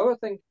lad to go. I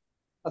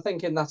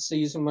think in that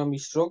season when we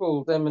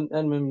struggled, him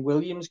and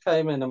Williams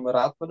came in and were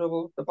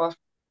admirable at the back.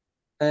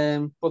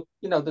 But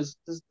there's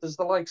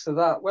the likes of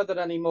that. Whether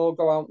any more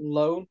go out and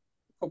loan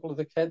a couple of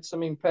the kids. I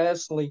mean,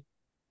 personally,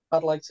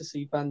 I'd like to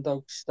see Ben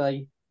Doak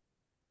stay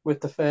with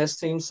the first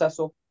team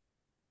setup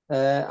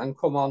and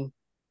come on.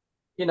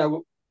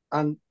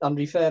 And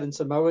referring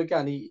to Mo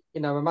again,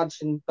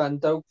 imagine Ben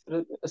Doak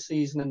for a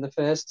season in the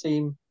first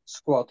team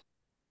squad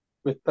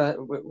with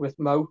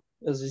Mo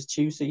as his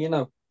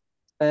tutor.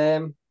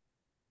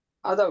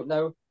 I don't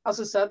know. As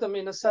I said, I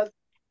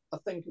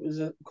think it was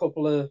a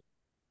couple of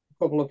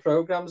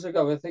programs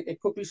ago. I think it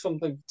could be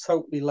something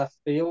totally left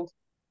field,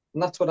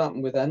 and that's what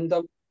happened with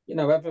Endo.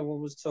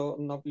 Everyone was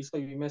talking.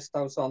 Obviously, we missed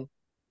out on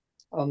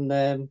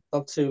the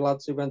two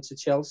lads who went to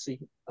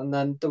Chelsea, and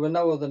then there were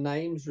no other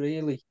names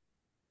really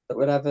that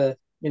were ever.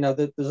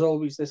 There's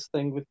always this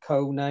thing with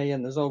Kone,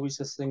 and there's always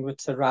this thing with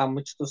Turan,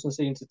 which doesn't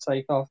seem to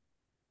take off.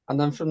 And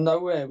then from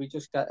nowhere, we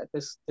just get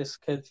this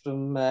kid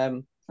from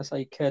I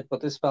say kid, but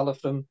this fella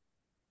from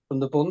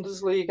the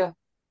Bundesliga.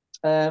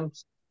 I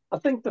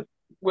think there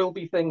will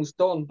be things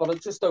done, but I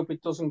just hope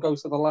it doesn't go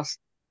to the last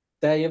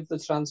day of the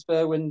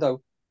transfer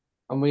window,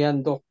 and we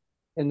end up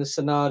in the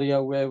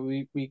scenario where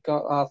we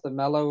got Arthur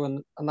Melo,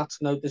 and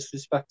that's no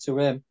disrespect to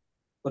him,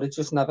 but it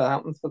just never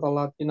happened for the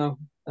lad,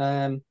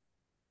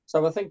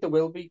 So I think there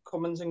will be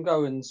comings and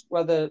goings.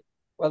 Whether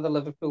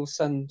Liverpool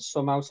send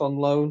some out on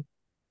loan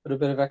for a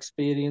bit of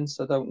experience,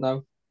 I don't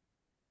know.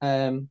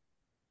 I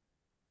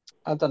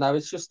don't know.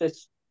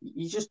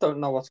 You just don't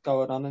know what's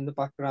going on in the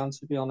background,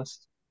 to be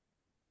honest.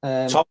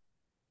 Tom,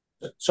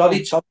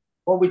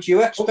 what would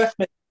you expect?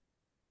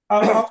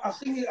 I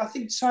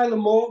think Tyler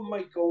Morton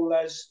might go,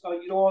 Les.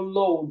 On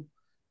loan.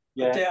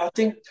 Yeah. I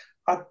think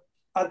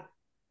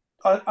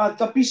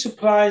I'd be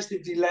surprised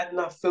if they let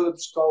Nat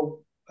Phillips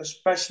go,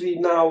 especially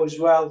now as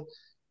well.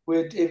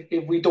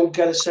 If we don't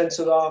get a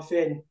centre half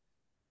in,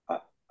 I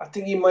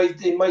think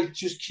they might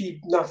just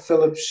keep Nat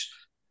Phillips.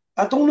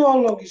 I don't know how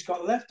long he's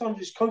got left on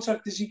his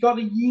contract. Has he got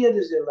a year?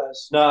 Is it,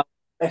 Les? No,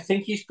 I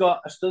think he's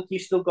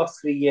still got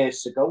 3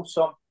 years to go.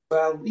 So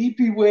well, he'd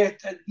be worth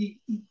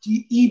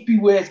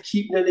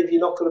keeping in if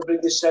you're not going to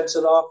bring the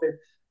centre half in.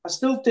 I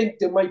still think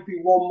there might be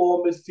one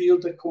more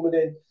midfielder coming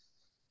in.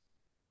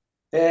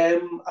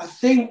 I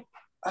think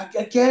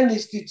again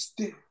it's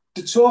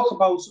the talk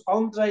about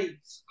Andre.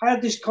 I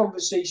had this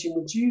conversation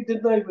with you,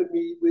 didn't I,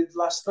 with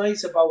last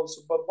night about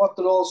what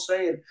they're all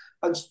saying.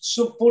 And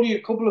so funny,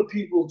 a couple of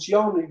people,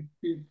 John,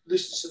 who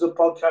listens to the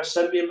podcast,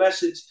 sent me a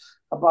message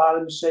about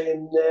him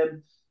saying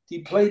he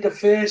played the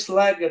first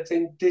leg. I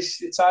think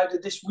it's either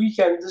this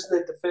weekend,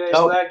 isn't it? The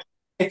first leg.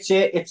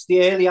 It's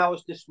the early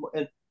hours this.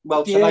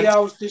 Well, the early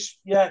hours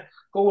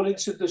going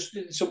into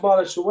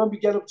tomorrow. So when we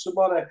get up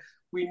tomorrow,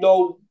 we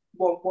know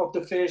what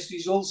the first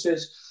result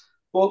is.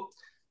 But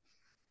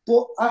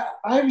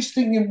I was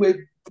thinking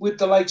with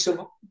the likes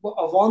of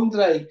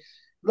Andre,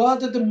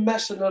 rather than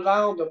messing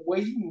around and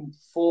waiting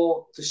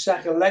for the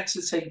second leg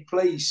to take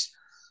place,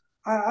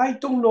 I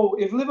don't know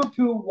if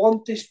Liverpool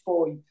want this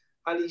boy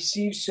and he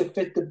seems to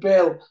fit the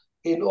bill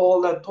in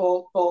all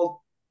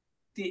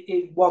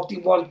what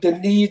the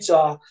needs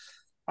are.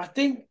 I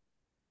think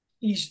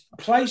he's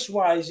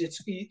price-wise,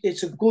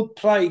 it's a good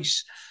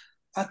price.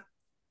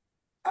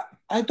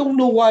 I don't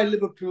know why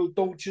Liverpool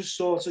don't just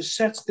sort of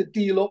set the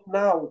deal up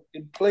now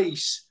in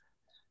place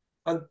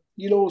and,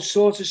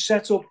 sort of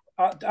set up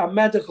a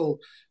medical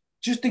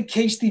just in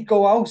case they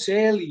go out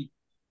early.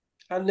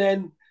 And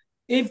then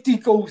if they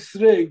go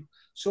through,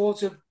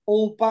 sort of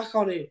hold back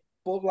on it,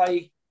 but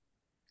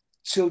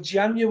till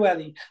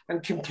January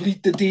and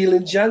complete the deal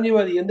in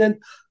January. And then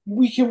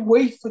we can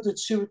wait for the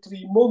 2 or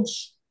 3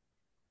 months.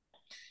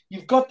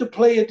 You've got the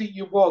player that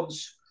you want.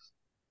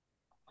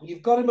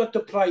 You've got him at the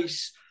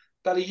price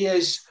that he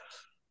is.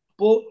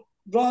 But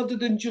rather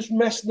than just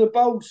messing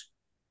about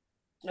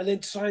and then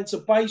trying to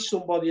buy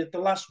somebody at the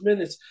last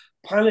minute,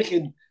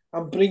 panicking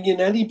and bringing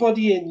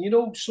anybody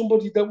in,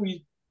 somebody that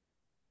we...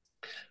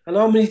 And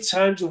how many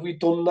times have we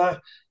done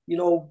that?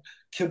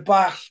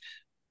 Kabak,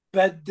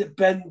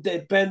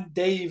 Ben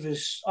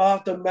Davis,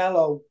 Arthur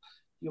Melo,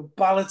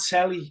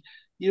 Balotelli.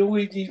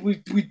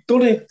 We've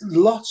done it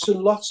lots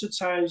and lots of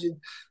times and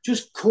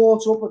just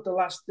caught up at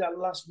that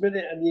last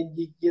minute, and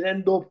you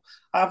end up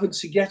having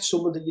to get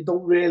someone that you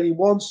don't really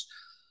want.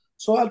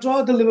 So I'd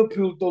rather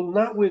Liverpool done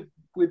that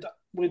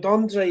with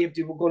Andre if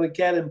they were going to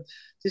get him.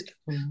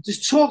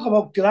 There's talk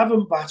about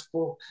Gravenbach,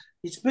 but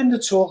it's been the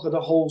talk of the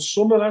whole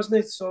summer,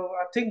 hasn't it? So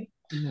I think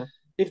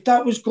if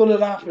that was going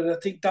to happen, I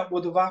think that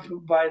would have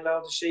happened by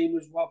now, the same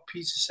as what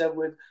Peter said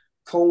with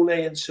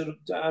Kone and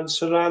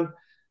Saran.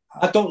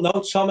 I don't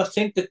know, Tom. I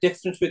think the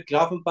difference with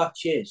Gravenbach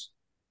is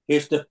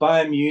that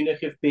Bayern Munich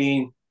have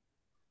been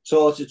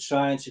sort of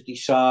trying to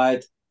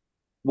decide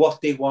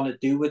what they want to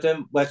do with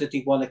him, whether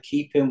they want to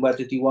keep him,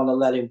 whether they want to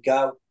let him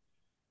go.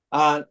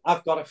 And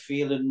I've got a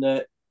feeling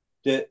that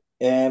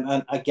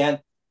and again,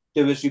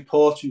 there was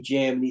reports from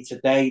Germany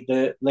today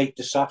that late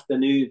this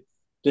afternoon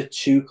that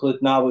Tuchel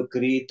had now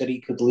agreed that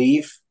he could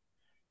leave.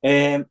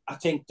 I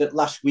think that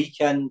last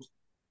weekend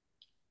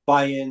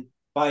Bayern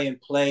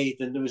played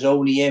and there was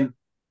only him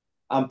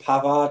and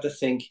Pavard, I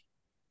think,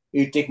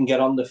 who didn't get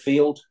on the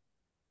field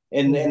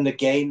in the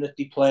game that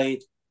they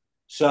played.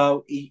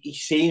 So he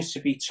seems to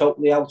be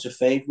totally out of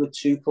favour with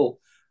Tuchel.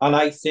 And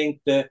I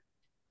think that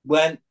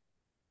when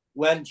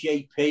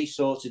JP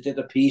sort of did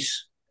a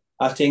piece,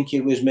 I think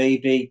it was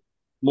maybe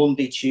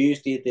Monday,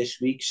 Tuesday of this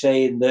week,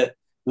 saying that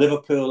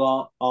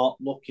Liverpool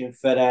aren't looking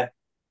for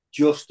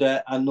just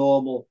a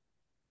normal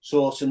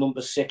sort of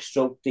number 6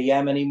 stroke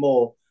DM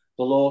anymore.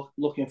 They're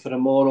looking for a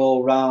more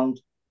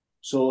all-round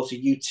sort of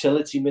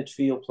utility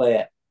midfield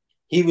player.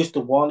 He was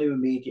the one who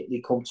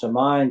immediately come to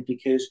mind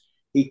because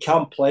he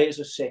can play as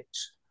a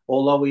 6,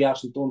 although he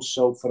hasn't done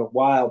so for a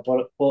while.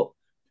 But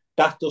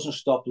that doesn't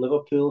stop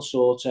Liverpool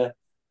sort of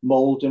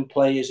moulding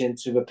players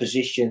into a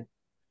position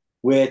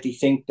where they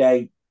think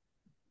they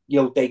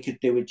could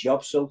do a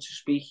job, so to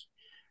speak.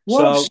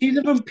 Well, I've seen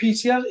him in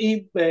PT.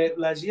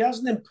 Les, he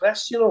hasn't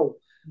impressed,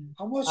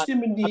 I watched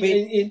him in the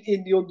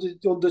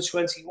under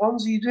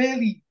 21s. He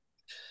really,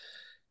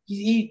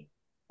 he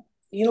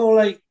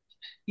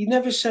he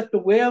never set the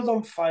world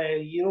on fire.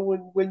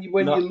 When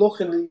you're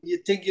looking and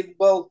you're thinking,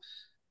 well,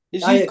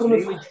 is he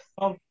going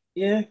to?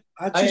 Yeah,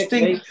 I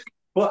think.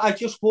 But I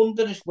just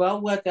wonder as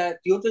well whether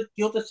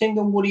the other thing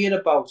I'm worrying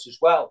about as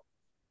well,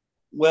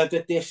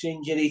 whether this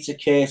injury to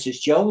Curtis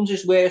Jones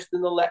is worse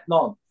than the letting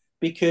on,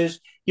 because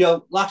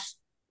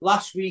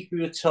last week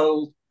we were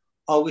told,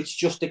 oh, it's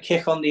just a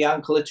kick on the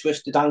ankle, a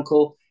twisted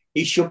ankle.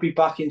 He should be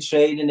back in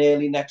training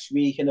early next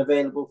week and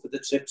available for the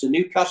trip to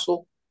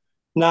Newcastle.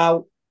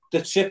 Now,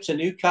 the trip to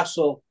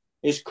Newcastle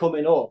is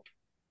coming up,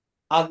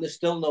 and there's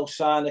still no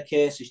sign of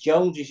Curtis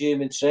Jones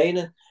resuming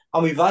training.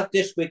 And we've had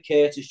this with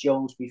Curtis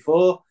Jones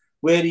before,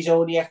 where he's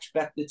only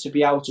expected to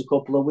be out a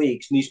couple of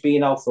weeks, and he's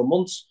been out for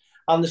months.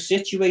 And the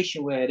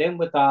situation we're in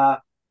with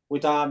our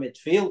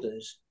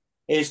midfielders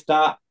is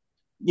that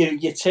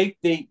you take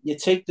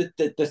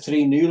the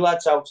 3 new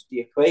lads out of the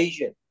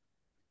equation,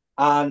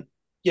 and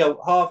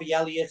Harvey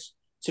Elliott,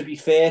 to be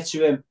fair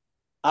to him,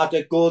 had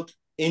a good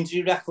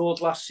injury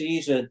record last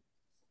season.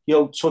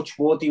 Touch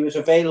wood, he was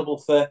available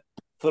for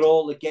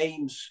all the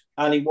games,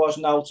 and he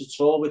wasn't out at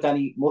all with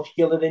any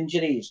muscular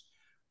injuries.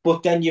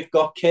 But then you've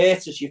got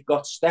Curtis, you've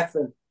got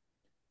Stefan,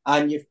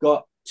 and you've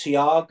got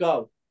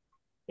Thiago,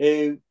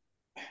 who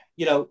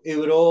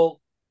are all,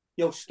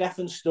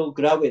 Stefan's still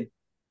growing,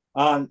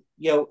 and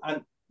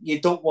you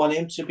don't want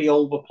him to be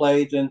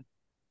overplayed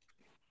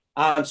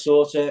and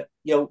sort of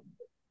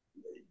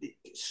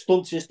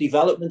stunt his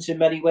development in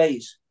many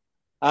ways.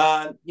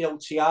 And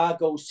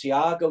Thiago's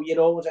Thiago.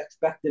 You're always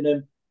expecting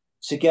him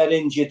to get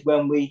injured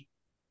when we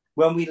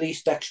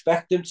least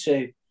expect him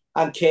to.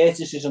 And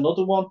Curtis is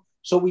another one.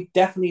 So we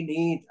definitely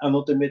need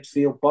another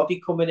midfield body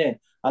coming in,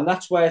 and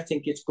that's why I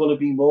think it's going to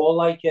be more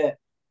like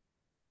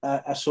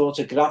a sort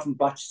of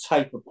Gravenberch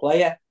type of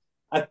player.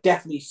 I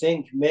definitely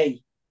think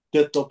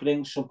that they'll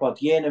bring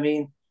somebody in. I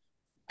mean,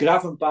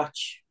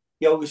 Gravenberch,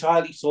 was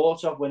highly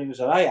thought of when he was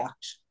at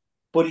Ajax,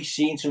 but he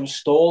seems to have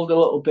stalled a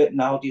little bit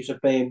now that he's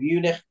at Bayern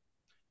Munich.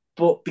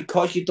 But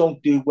because you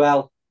don't do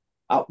well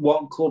at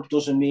one club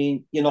doesn't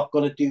mean you're not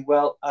going to do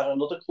well at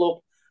another club.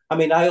 I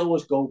mean, I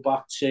always go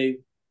back to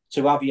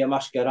Javier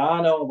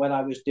Mascherano when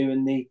I was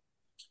doing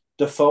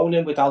the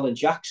phone-in with Alan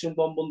Jackson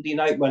one Monday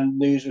night when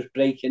news was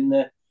breaking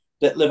that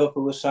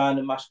Liverpool was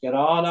signing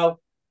Mascherano,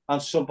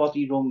 and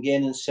somebody rung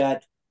in and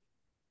said,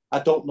 I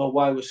don't know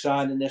why we're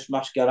signing this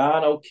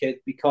Mascherano kid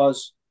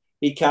because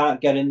he can't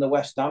get in the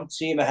West Ham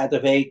team ahead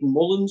of Aidan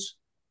Mullins.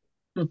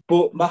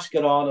 But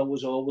Mascherano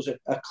was always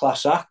a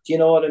class act, you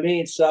know what I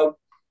mean? So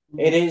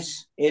it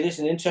is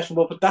an interesting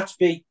one. But that's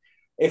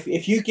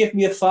if you give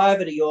me a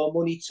fiver of your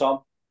money,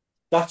 Tom,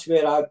 that's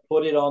where I'd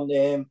put it on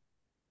a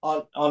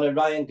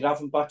Ryan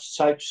Gravenberch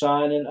type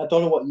signing. I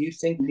don't know what you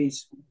think,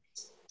 Pete.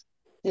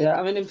 Yeah,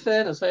 I mean, in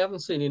fairness, I haven't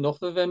seen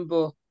enough of him,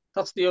 but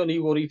that's the only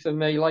worry for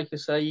me. Like I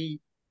say,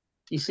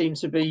 he seems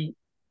to be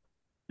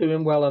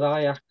doing well at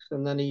Ajax,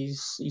 and then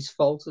he's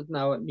faltered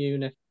now at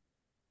Munich.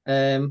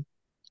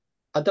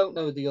 I don't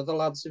know the other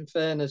lads, in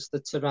fairness,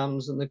 the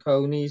Tyrams and the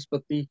Coneys,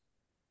 but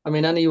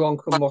anyone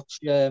can watch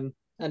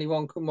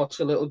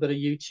a little bit of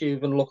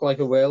YouTube and look like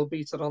a world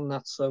beater on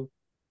that. So,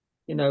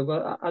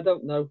 but I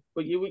don't know.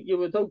 But you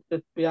would hope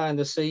that behind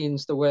the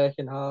scenes they're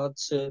working hard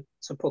to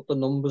put the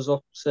numbers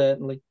up,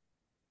 certainly.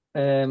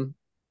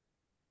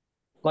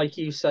 Like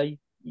you say,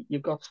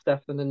 you've got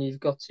Stefan and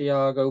you've got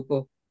Thiago,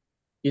 but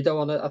you don't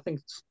want to. I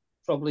think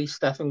probably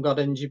Stefan got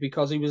injured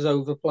because he was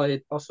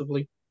overplayed.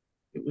 Possibly,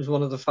 it was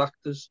one of the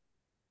factors.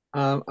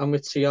 And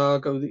with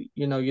Thiago,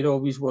 you'd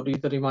always worry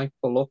that he might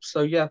pull up.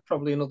 So yeah,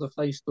 probably another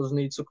face does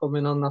need to come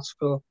in on that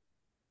score.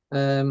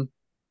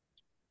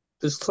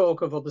 There's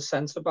talk of other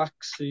centre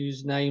backs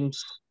whose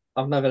names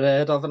I've never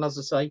heard of, and as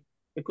I say,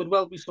 it could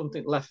well be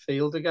something left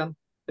field again.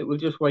 It will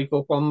just wake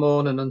up one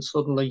morning and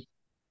suddenly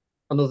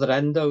another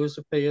Endo has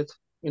appeared.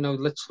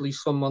 Literally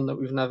someone that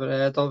we've never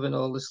heard of in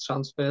all this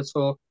transfer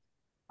talk.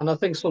 And I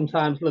think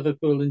sometimes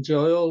Liverpool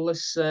enjoy all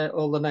this,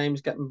 all the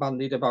names getting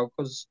bandied about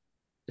because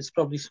it's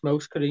probably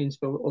smoke screens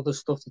for other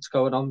stuff that's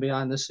going on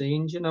behind the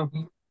scenes.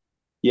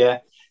 Yeah.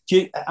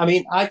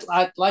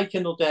 I'd like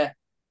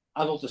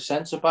another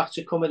centre back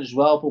to come in as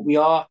well, but we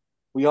are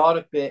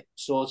a bit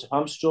sort of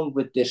hamstrung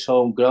with this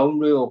homegrown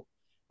rule,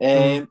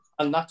 and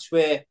that's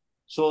where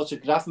sort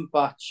of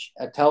Gravenbach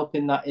are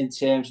helping that in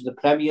terms of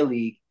the Premier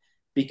League,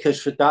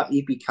 because for that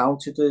he'd be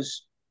counted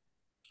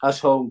as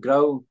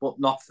homegrown, but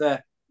not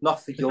for Is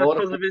that Europe.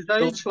 because of his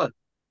age, lad?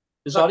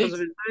 Is that Sorry, because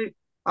of his age?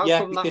 How yeah,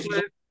 come that because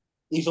way?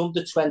 he's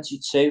under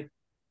 22.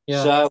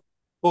 Yeah. So,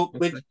 but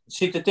Okay.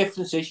 see, the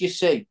difference is, you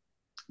see,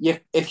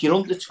 if you're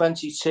under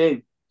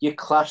 22, you're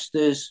classed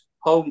as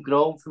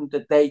homegrown from the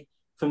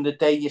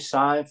day you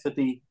sign for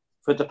the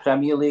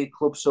Premier League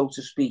club, so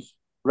to speak,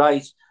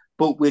 right?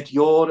 But with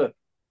Europe,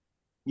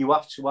 you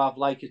have to have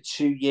like a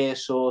 2 year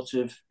sort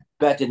of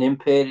bedding in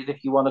period,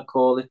 if you want to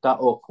call it that,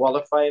 or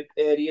qualifying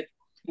period,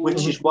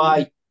 which is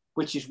why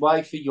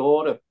for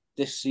Europe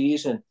this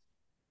season,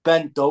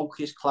 Ben Doak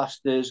is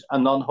classed as a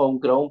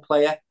non-homegrown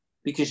player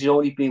because he's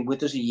only been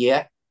with us a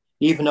year,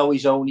 even though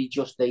he's only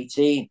just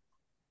 18.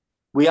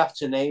 We have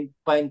to name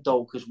Ben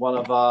Doak as one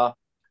of our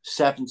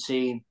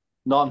 17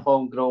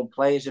 non-homegrown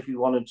players if we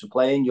want him to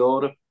play in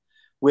Europe.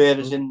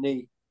 Whereas in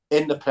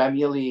the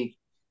Premier League,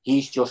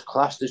 he's just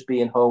classed as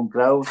being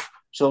homegrown.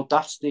 So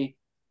that's the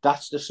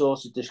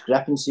sort of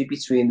discrepancy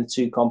between the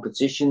two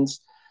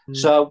competitions.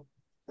 So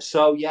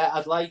yeah,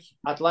 I'd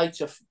like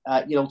to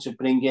to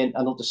bring in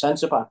another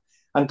centre back.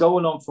 And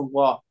going on from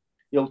what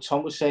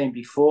Tom was saying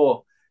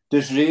before,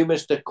 there's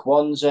rumours that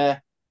Kwanzaa,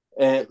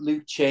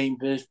 Luke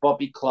Chambers,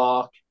 Bobby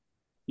Clark,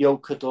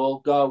 could all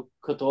go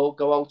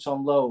out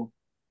on loan,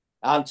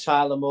 and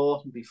Tyler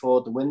Morton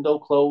before the window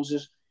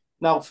closes.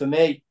 Now, for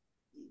me,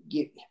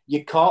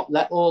 you can't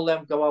let all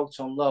them go out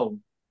on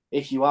loan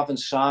if you haven't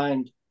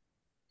signed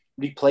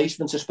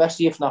replacements,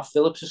 especially if Nat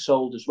Phillips is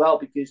sold as well,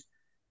 because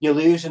you're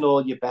losing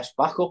all your best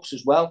backups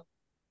as well.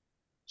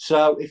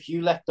 So if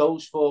you let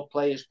those 4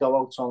 players go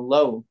out on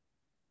loan,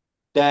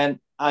 then,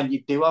 and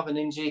you do have an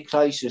injury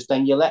crisis,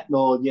 then you're letting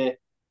all your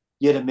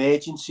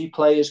emergency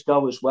players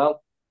go as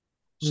well.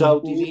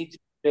 So they need to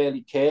be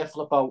really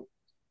careful about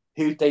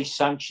who they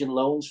sanction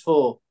loans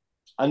for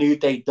and who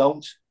they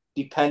don't,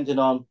 depending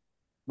on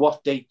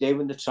what they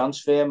do in the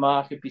transfer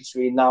market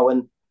between now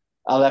and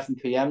 11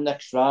 p.m.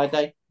 next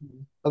Friday.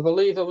 I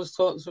believe I was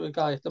talking to a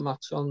guy at the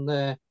match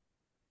on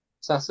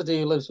Saturday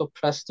who lives up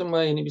Preston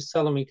way, and he was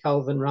telling me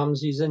Calvin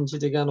Ramsey's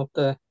injured again up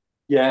there.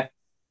 Yeah,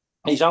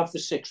 he's out for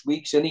 6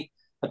 weeks, isn't he?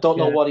 I don't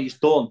know what he's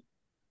done.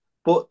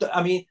 But,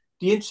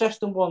 the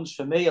interesting ones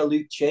for me are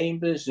Luke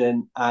Chambers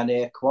and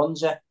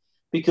Kwanzaa,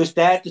 because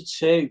they're the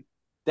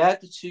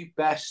two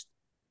best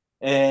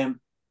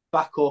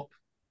backup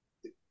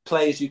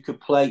players who could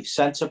play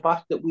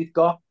centre-back that we've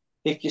got,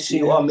 if you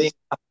see what I mean,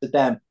 after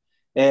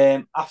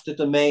them. After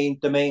the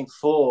main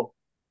 4,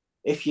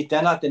 if you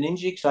then had an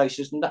injury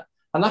crisis, and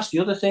that's the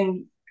other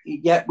thing,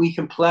 we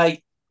can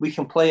play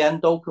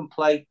Endo can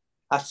play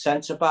at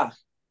centre-back.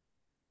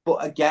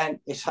 But again,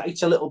 his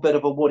height's a little bit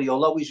of a worry,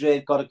 although he's really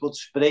got a good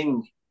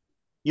spring.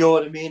 You know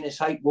what I mean? His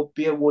height would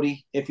be a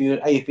worry if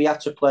he had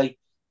to play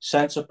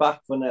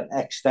centre-back for an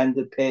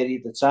extended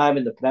period of time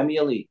in the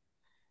Premier League.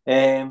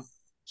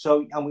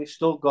 So, and we've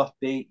still got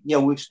the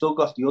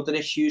other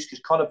issues,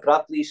 because Conor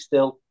Bradley's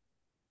still,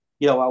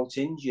 out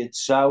injured.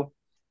 So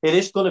it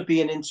is going to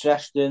be an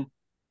interesting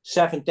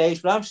 7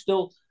 days. But I'm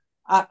still,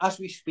 as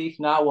we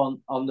speak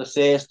now on the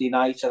Thursday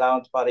night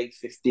around about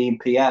 8:15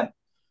 p.m.,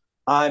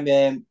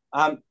 I'm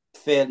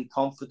fairly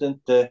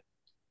confident that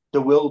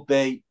there will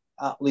be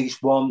at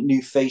least one new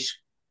face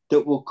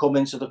that will come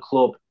into the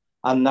club,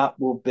 and that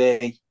will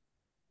be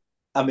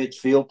a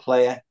midfield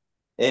player.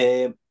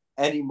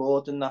 Any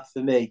more than that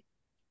for me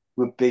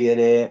would be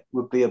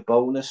a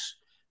bonus.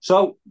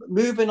 So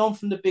moving on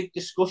from the big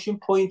discussion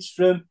points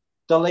from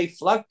the Late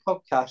Flag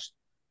podcast,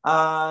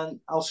 and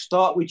I'll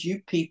start with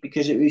you, Pete,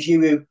 because it was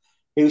you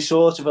who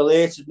sort of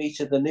alerted me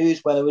to the news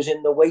when I was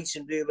in the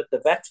waiting room at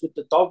the vets with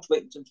the dogs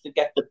waiting to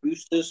get the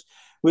boosters,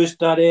 was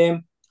that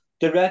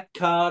the red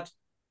card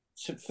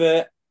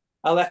for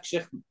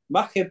Alexis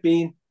Mack had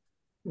been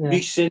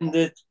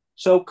rescinded.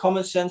 So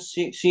common sense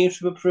seems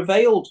to have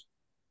prevailed.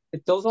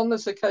 It does on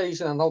this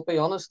occasion, and I'll be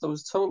honest, I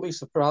was totally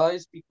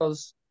surprised,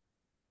 because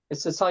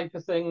it's the type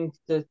of thing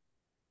that,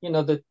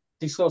 that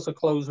they sort of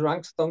close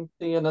ranks, don't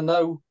they? And I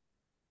know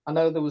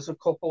there was a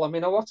couple. I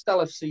mean, I watched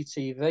LFC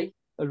TV,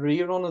 a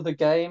rerun of the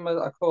game.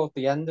 I caught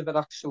the end of it,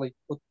 actually,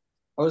 but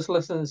I was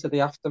listening to the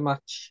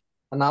aftermatch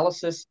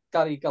analysis,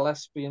 Gary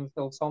Gillespie and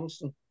Phil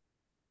Thompson,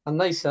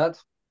 and they said,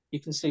 you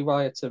can see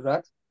why it's a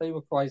red. They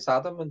were quite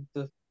adamant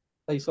that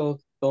they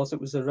thought it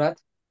was a red.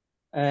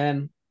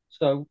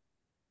 So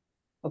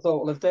I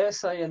thought, well, if they're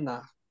saying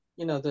that,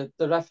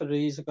 the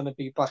referees are going to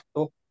be backed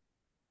up.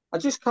 I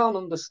just can't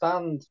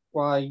understand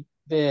why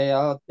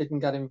VAR didn't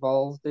get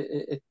involved.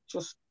 It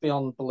just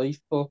beyond belief.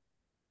 But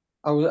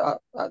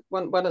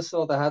when I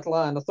saw the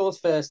headline, I thought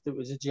first it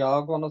was a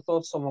jargon. I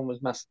thought someone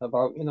was messing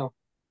about,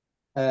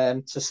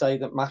 to say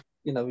that Mac,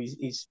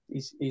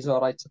 he's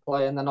all right to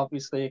play, and then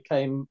obviously it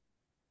came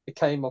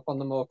up on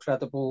the more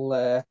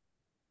credible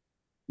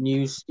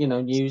news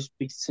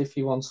beats, if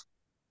you want.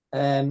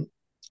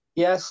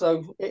 Yeah,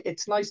 so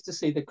it's nice to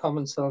see the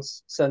common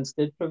sense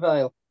did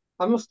prevail.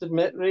 I must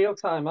admit, real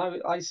time,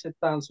 I sit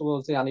down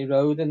towards the Annie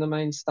Road in the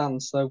main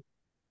stand, so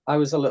I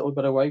was a little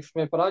bit away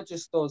from it, but I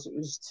just thought it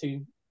was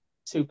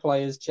two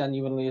players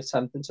genuinely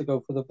attempting to go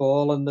for the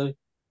ball, and the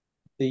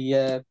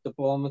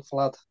Bournemouth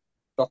lad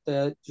got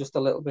there just a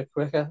little bit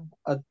quicker.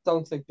 I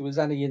don't think there was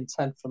any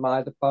intent from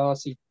either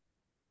party,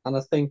 and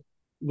I think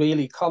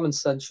really common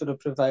sense should have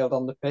prevailed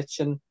on the pitch.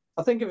 And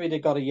I think if he'd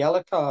have got a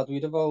yellow card,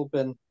 we'd have all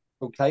been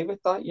okay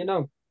with that,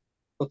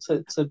 But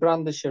to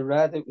brandish a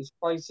red, it was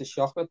quite a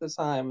shock at the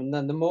time. And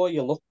then the more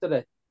you looked at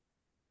it,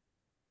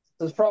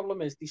 the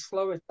problem is they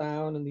slow it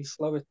down and they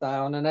slow it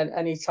down, and then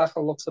any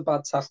tackle looks a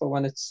bad tackle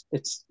when it's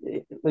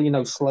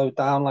slowed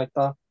down like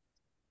that.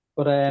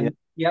 But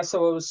yeah,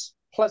 so I was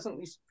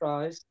pleasantly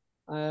surprised.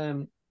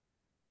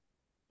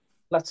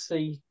 Let's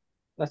see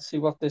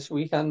what this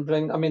weekend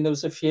brings. I mean, there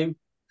was a few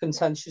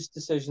contentious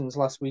decisions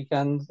last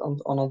weekend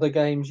on other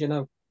games,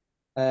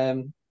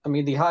 I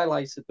mean, they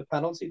highlighted the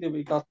penalty that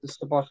we got. The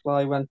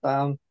Szoboszlai went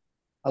down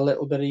a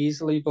little bit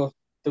easily, but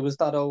there was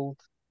that old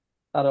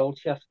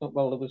chestnut.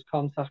 Well, there was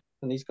contact,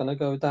 and he's going to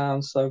go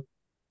down. So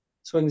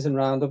swings and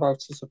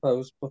roundabouts, I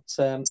suppose. But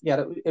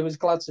yeah, it was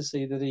glad to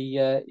see that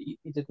he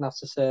didn't have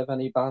to serve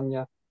any ban.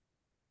 Yeah.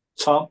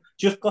 Tom,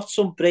 just got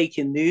some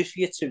breaking news for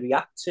you to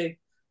react to,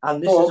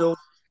 and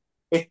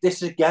it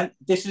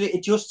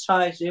just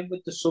ties in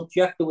with the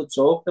subject that we're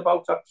talking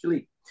about,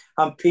 actually.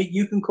 And Pete,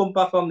 you can come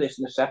back on this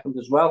in a second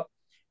as well.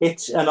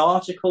 It's an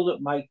article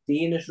that Mike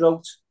Dean has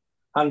wrote.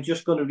 I'm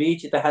just going to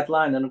read you the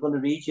headline, and I'm going to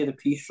read you the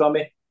piece from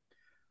it.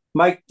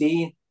 Mike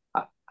Dean,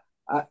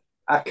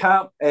 I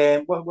can't,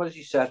 what does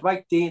he say?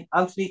 Mike Dean,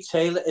 Anthony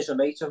Taylor is a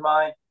mate of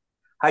mine.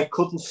 I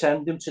couldn't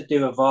send him to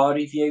do a VAR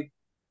review.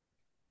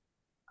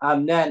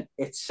 And then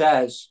it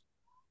says,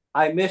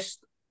 I missed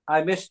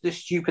the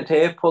stupid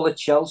hair pull at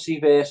Chelsea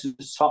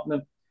versus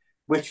Tottenham,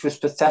 which was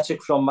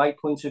pathetic from my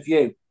point of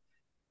view.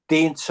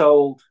 Dean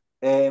told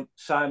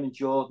Simon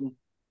Jordan,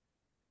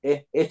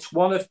 it's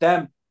one of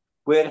them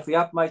where if we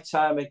had my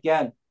time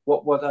again,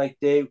 what would I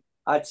do?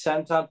 I'd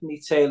send Anthony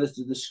Taylor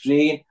to the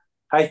screen.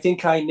 I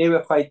think I knew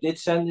if I did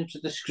send him to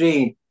the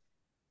screen,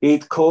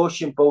 he'd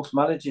caution both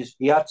managers.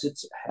 He had a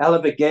hell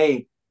of a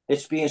game.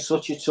 It's been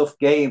such a tough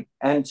game,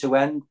 end to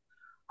end.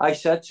 I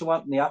said to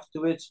Anthony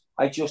afterwards,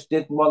 I just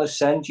didn't want to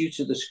send you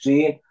to the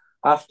screen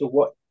after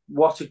what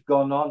had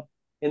gone on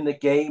in the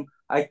game.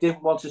 I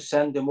didn't want to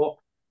send him up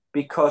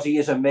because he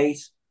is a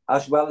mate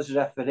as well as a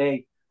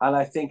referee. And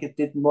I think I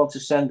didn't want to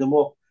send him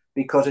up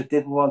because I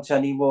didn't want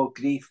any more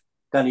grief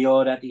than he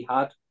already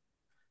had.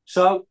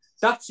 So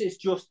that is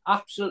just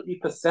absolutely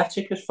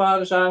pathetic as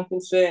far as I'm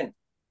concerned.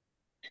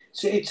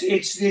 So it's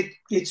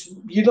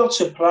you're not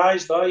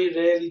surprised, are you?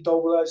 Really,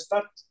 Douglas?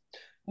 That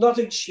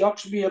nothing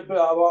shocks me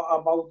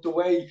about the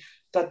way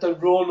that they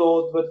run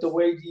or the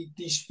way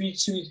they speak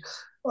to me.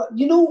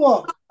 You know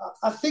what?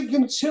 I think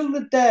until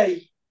the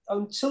day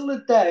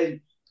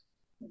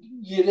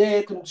you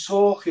hear them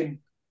talking,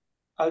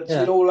 and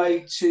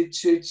like to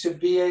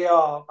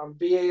VAR and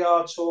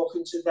VAR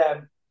talking to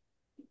them,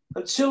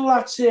 until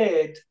that's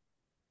it,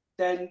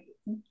 then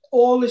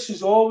all this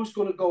is always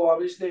going to go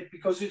on, isn't it?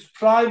 Because it's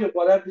private,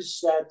 whatever's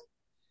said.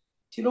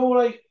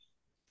 Like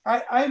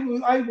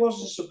I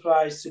wasn't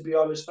surprised, to be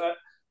honest.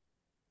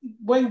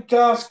 When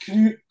Garth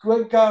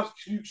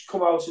Crooks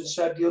come out and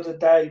said the other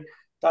day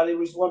that it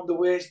was one of the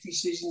worst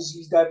decisions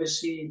he's ever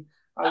seen,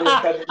 and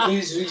that it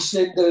is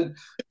rescinded,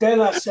 then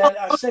I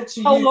said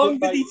to you, how long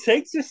did he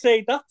take to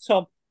say that,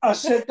 Tom? I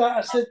said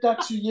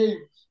that to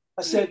you.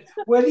 I said,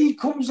 when he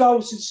comes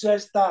out and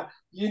says that,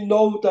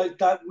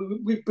 that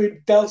we've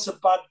been dealt a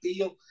bad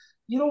deal.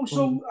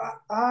 So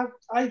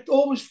I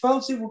always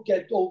felt it would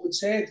get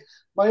overturned.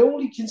 My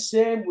only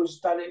concern was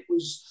that it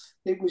was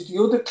the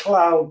other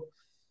clown.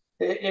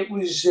 It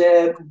was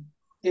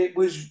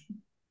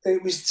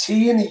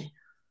Tierney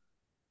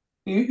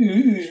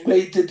who's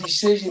made the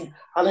decision,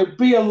 and it'd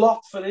be a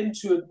lot for him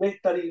to admit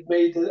that he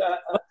made it.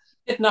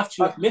 He didn't have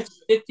to admit,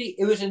 did he?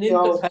 It was an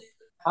independent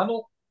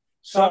panel.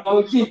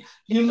 So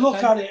you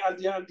look at it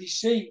and you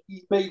see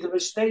he made a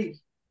mistake.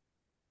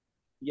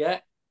 Yeah.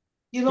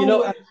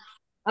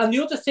 And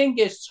the other thing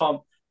is, Tom,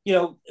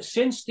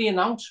 since the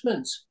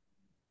announcement,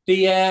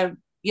 the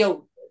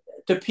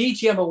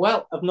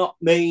PGMOL have not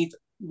made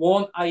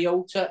one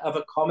iota of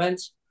a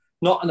comment,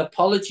 not an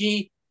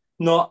apology,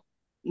 not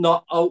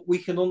we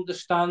can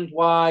understand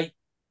why,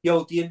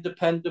 the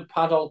independent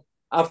panel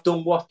have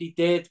done what they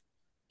did,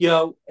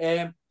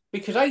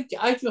 because I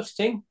just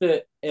think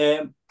that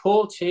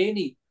Paul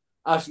Tierney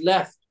has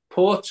left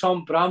poor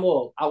Tom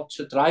Bramall out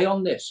to dry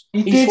on this.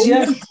 He did,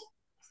 yeah.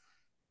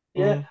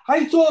 Yeah,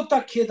 I thought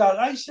that kid,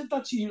 I said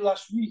that to you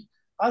last week.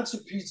 and to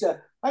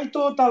Peter. I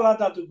thought that lad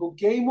had a good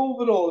game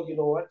overall. I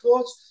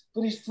thought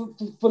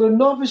for a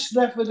novice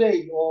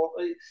referee or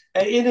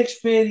an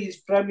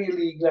inexperienced Premier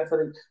League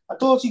referee, I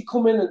thought he'd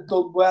come in and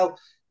done well.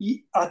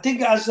 I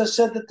think, as I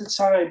said at the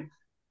time,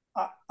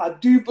 I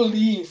do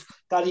believe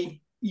that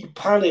he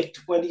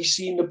panicked when he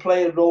seen the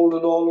player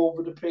rolling all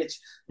over the pitch,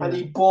 and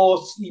he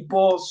bought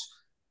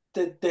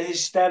the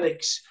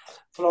hysterics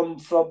from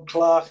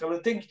Clark. And I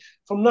think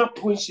from that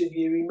point of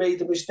view, he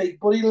made a mistake,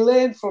 but he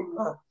learned from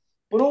that.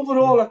 But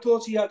overall, I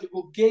thought he had a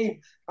good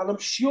game, and I'm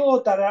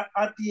sure that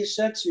had he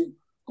said to him,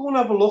 go and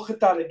have a look at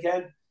that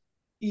again,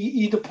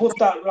 he'd have put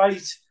that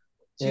right.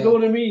 Do you know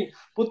what I mean?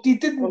 But he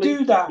didn't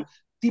do that.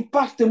 He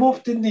backed him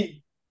up, didn't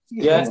he?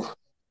 You know?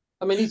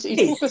 I mean, he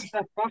took a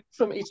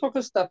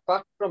step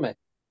back from it,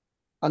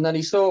 and then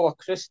he saw what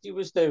Christie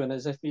was doing,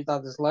 as if he'd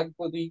had his leg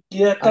bloody.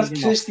 Yeah, that's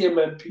Christie, I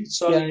meant, Pete.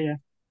 Sorry. Yeah.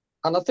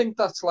 And I think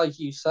that's like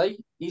you say.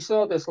 He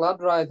saw this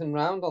lad writhing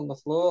around on the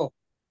floor,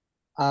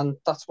 and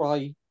that's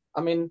why.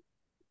 I mean,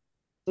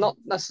 not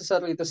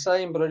necessarily the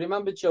same, but I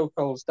remember Joe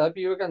Cole's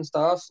debut against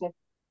Arsenal,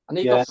 and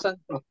he got sent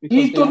off because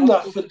he done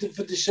that for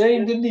the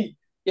same, didn't he?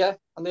 Yeah,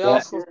 and the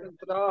Arsenal centre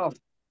half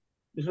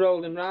was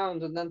rolling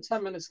round, and then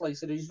 10 minutes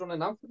later he's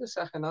running out for the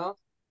second half.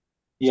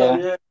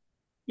 So,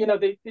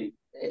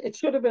 it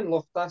should have been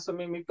looked at. I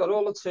mean, we've got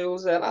all the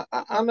tools there.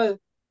 I'm an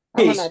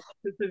expert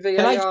for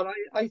VAR.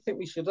 I think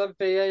we should have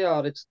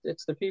VAR.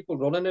 It's the people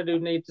running it who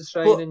need the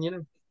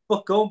training,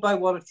 But going by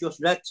what I've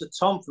just read to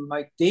Tom from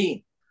Mike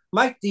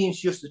Dean's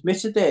just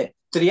admitted there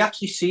that he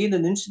actually seen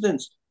an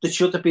incident that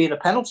should have been a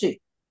penalty,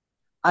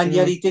 and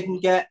yet he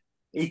didn't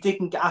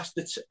ask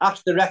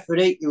the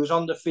referee who was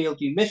on the field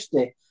who missed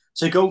it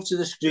to go to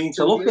the screen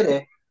to look at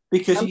it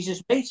because he's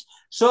his mate.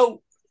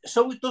 So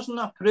it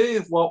doesn't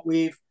prove what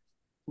we've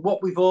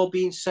all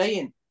been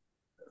saying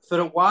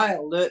for a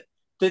while, that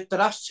there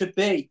has to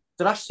be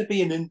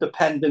an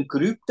independent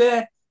group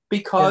there,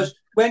 because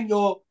when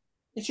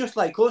it's just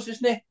like us,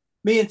 isn't it?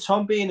 Me and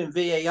Tom being in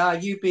VAR,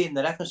 you being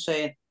the ref and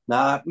saying,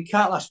 nah, we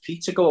can't ask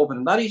Pete to go over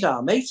and that, he's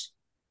our mate.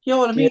 You know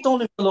what I mean?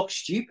 Don't even look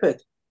stupid.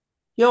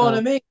 You know what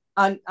I mean?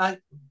 And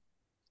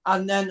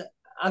then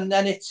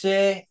it's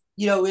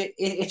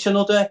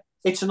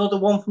it's another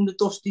one from the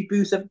dusty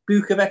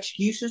book of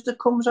excuses that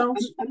comes out.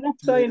 I'm not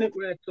saying it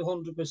works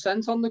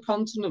 100% on the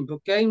continent,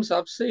 but games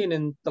I've seen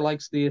in the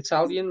likes of the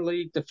Italian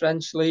league, the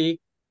French league,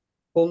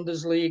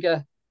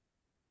 Bundesliga,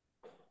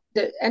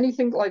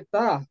 anything like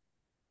that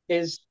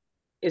is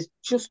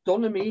just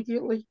done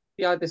immediately.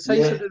 They either say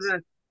to the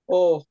ref,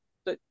 or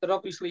they're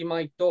obviously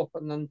mic'd up,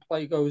 and then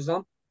play goes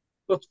on.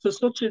 But for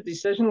such a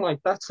decision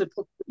like that, to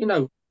put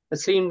a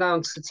team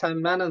down to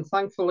 10 men, and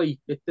thankfully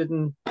it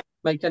didn't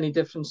make any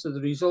difference to the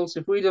results.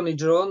 If we'd only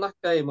drawn that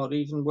game, or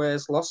even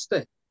worse, lost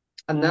it,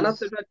 and then had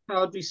the red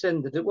card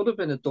rescinded, it would have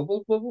been a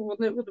double bubble,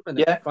 wouldn't it? It would have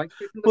been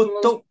But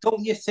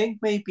don't you think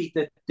maybe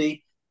that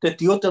the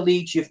other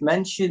leagues you've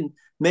mentioned,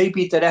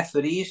 maybe the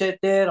referees out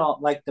there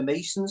aren't like the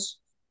Masons?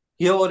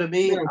 You know what I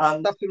mean? Yeah,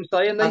 and that's what I'm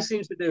saying. They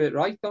seem to do it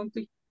right, don't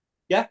they?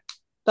 Yeah,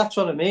 that's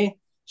what I mean.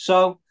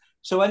 So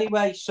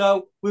anyway,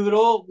 we were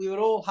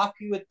all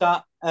happy with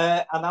that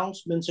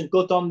announcement, and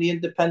good on the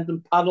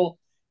independent panel.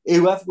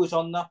 Whoever was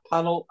on that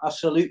panel, I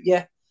salute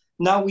you.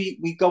 Now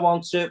we go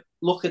on to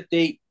look at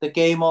the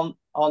game on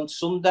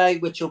Sunday,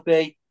 which will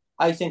be,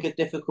 I think, a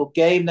difficult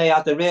game. They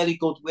had a really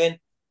good win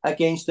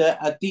against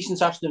a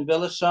decent Aston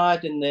Villa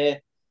side in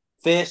their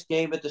first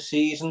game of the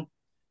season.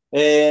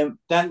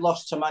 Then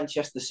lost to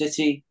Manchester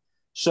City.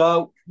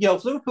 So,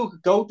 if Liverpool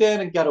could go there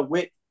and get a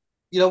win,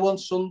 on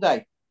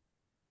Sunday,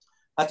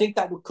 I think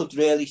that could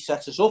really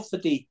set us up for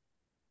the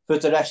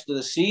rest of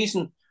the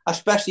season,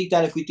 especially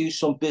then if we do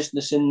some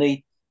business in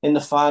the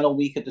final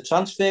week of the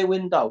transfer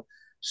window.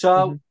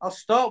 So I'll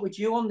start with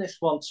you on this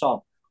one,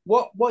 Tom.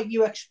 What are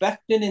you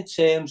expecting in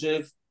terms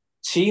of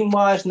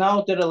team-wise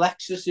now that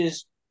Alexis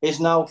is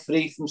now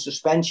free from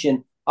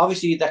suspension?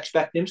 Obviously, you'd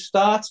expect him to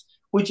start.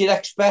 Would you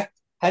expect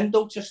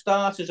Hendo to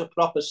start as a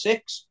proper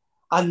six,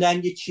 and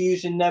then you're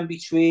choosing them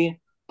between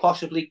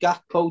possibly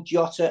Gakpo,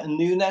 Jota, and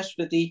Nunes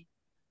for the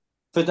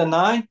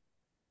 9?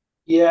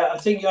 Yeah, I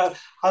think I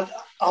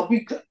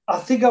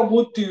think I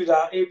would do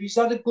that if he's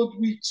had a good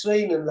week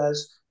training,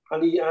 Les,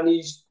 and we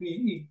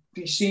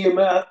see him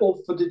up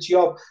for the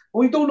job. But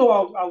we don't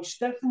know how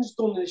Stefan's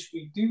done this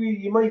week, do we?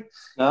 He might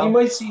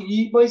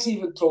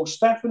even throw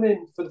Stefan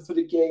in for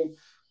the game.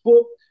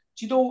 But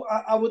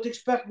I would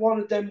expect one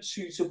of them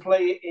to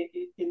play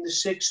in the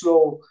 6th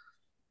role,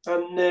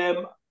 and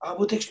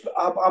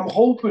I'm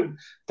hoping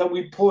that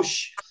we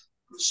push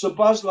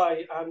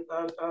Szoboszlai and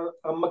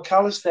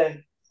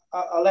McAllister,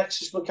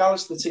 Alexis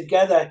McAllister,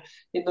 together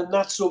in the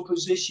natural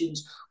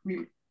positions.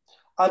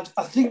 I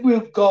think we'll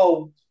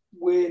go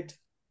with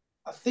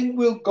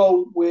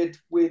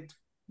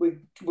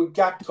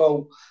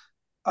Gakpo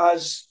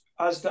as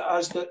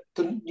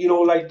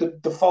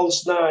the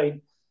false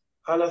 9,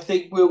 and I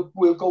think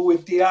we'll go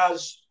with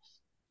Diaz.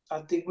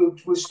 I think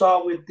we'll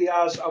start with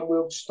Diaz, and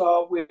we'll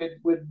start with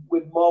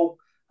Mo.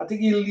 I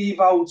think he'll leave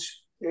out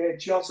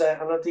Jota,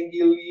 and I think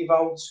he'll leave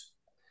out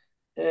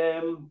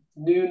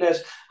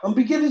Nunes. I'm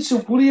beginning to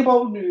worry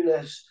about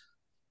Nunes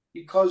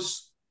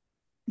because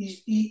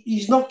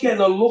he's not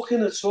getting a look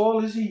in at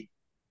all, is he?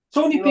 It's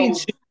only You been know,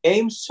 2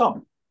 games,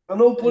 Tom. I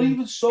know, but He had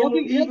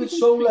a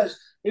good Les,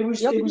 he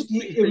had a good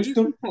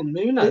pre-season from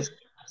Nunes,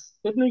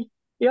 didn't he?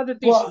 He had a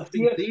decent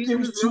it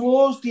pre-season as was well.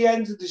 towards the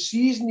end of the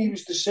season. He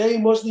was the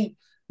same, wasn't he?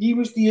 He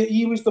was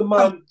the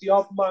man, the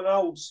odd man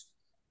out.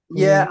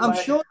 Yeah, I'm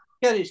sure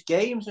he'll get his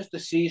games as the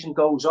season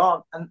goes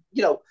on, and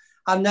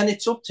and then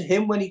it's up to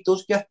him when he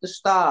does get the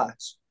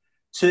start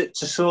to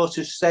sort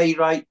of say,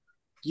 right,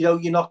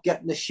 you're not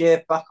getting the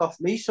shirt back off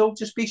me, so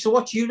to speak. So,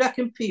 what do you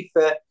reckon, Pete,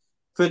 for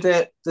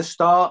the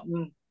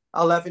starting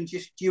 11?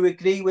 Just do you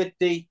agree with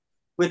the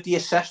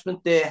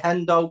assessment there?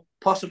 Hendo,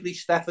 possibly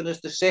Stefan as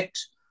the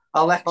 6,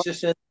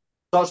 Alexis and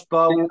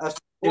Sosbo as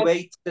the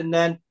 8, and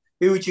then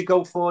who would you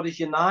go for as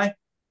your 9?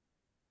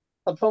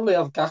 I'd probably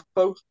have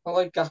Gakpo. I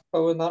like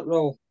Gakpo in that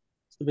role,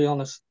 to be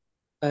honest.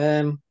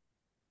 I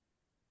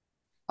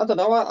don't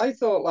know. I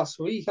thought last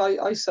week,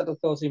 I said I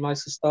thought he might have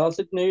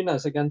started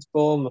Nunes against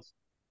Bournemouth.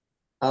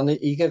 And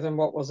he gave him,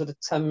 what was it,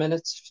 10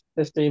 minutes,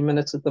 15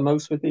 minutes at the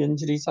most with the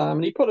injury time.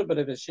 And he put a bit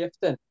of a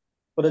shift in.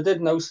 But I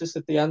did notice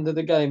at the end of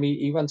the game,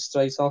 he went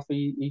straight off.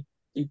 He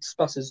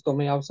spat his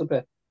dummy out a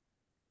bit.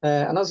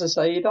 And as I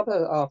say, he'd had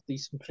a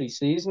half-decent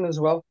pre-season as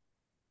well.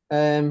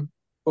 But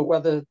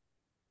whether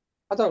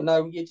I don't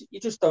know. You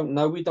just don't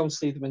know. We don't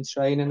see them in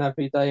training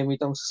every day, and we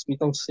don't see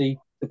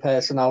the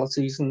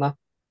personalities and that.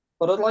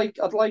 But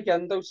I'd like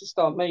Endo to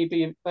start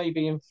maybe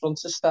in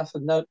front of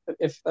Stefan,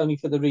 if only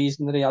for the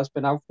reason that he has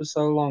been out for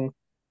so long.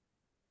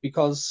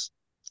 Because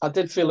I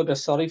did feel a bit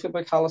sorry for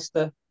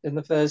McAllister in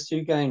the first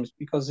 2 games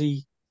because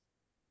he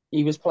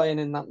was playing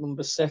in that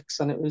number 6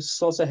 and it was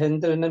sort of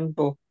hindering him.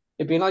 But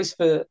it'd be nice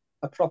for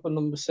a proper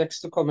number 6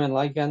 to come in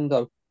like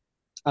Endo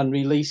and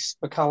release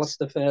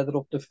McAllister further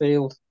up the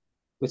field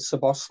with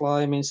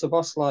Szoboszlai. I mean,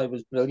 Szoboszlai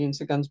was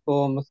brilliant against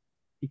Bournemouth.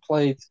 He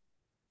played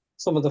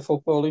some of the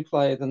football he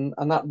played, and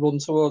that run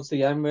towards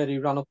the end where he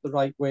ran up the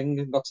right wing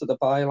and got to the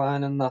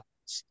byline, and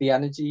that's the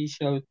energy he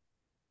showed.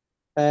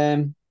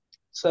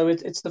 So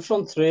it's the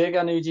front 3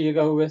 again. Who do you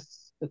go with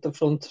at the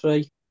front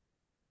 3?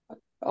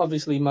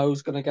 Obviously,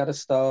 Mo's going to get a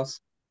start.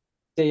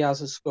 Diaz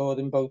has scored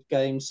in both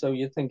games, so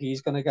you think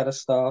he's going to get a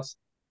start.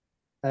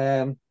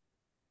 But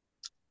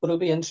it'll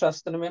be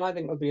interesting. I mean, I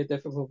think it'll be a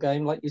difficult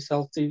game, like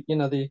yourself.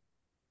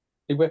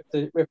 They whip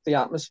the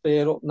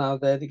atmosphere up now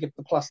there. They give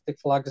the plastic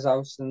flags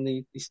out and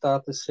they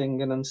started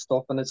singing and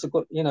stuff. And it's a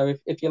good,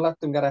 if you let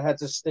them get a head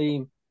of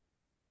steam,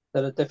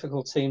 they're a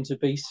difficult team to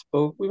beat.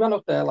 But we went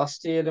up there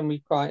last year and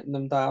we quietened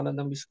them down and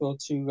then we scored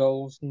 2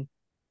 goals. And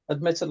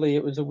admittedly,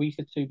 it was a week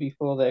or 2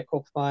 before their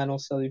cup final,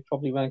 so they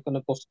probably weren't going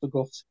to bust the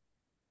gut.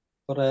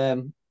 But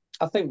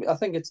I think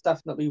it's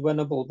definitely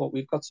winnable, but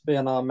we've got to be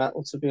on our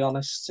mettle, to be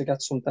honest, to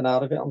get something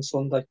out of it on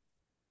Sunday.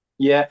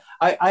 Yeah,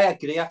 I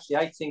agree. Actually,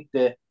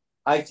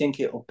 I think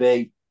it'll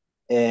be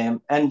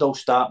Endo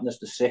starting as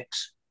the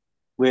 6,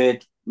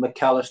 with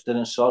McAllister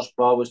and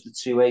Sosbo as the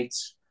 2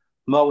 8s,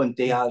 Mo and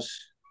Diaz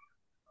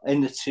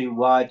in the 2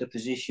 wider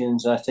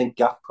positions. I think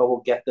Gakpo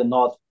will get the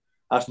nod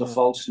as the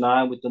false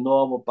 9 with the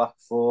normal back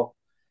 4,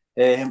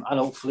 and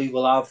hopefully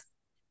we'll have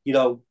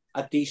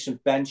a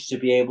decent bench to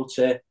be able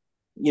to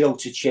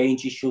to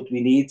change it should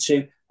we need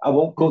to. I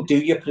won't go do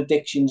your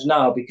predictions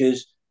now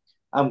because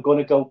I'm going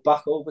to go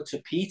back over to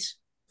Pete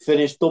for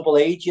his double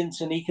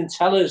agents, and he can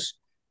tell us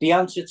the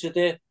answer to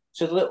the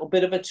little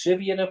bit of a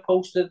trivia I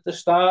posted at the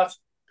start.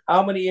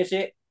 How many is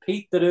it,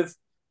 Pete, that have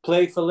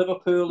played for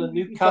Liverpool and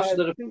Newcastle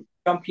that have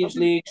Champions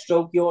League,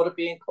 stroke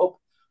European Cup,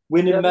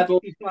 winning medal?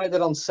 We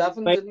decided on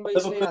 7, didn't we?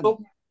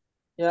 Liverpool?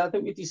 Yeah, I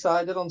think we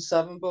decided on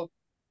 7, but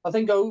I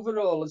think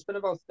overall there's been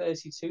about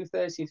 32,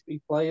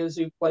 33 players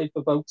who played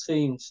for both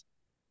teams.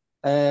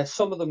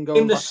 Some of them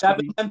going name the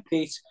 7 then,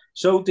 Pete.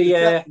 So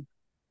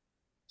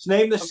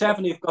name the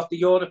 7 who've got the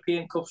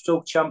European Cup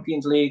stroke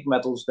Champions League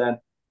medals then.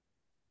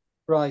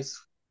 Right.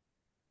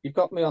 You've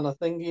got me on a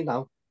thingy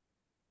now.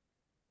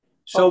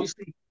 So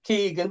obviously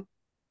Keegan.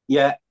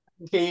 Yeah.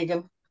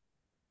 Keegan.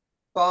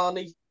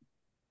 Barney.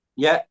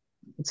 Yeah.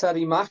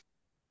 Terry Mack.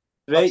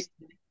 3.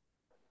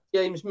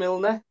 James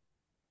Milner.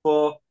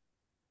 4.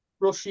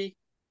 Rushy.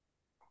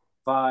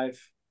 5.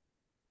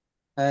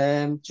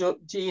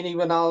 Gini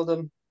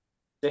Wijnaldum.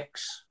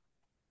 6.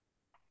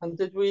 And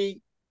did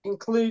we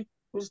include,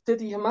 was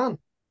Didi Hamann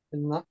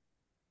in that?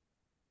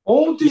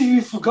 Oh, did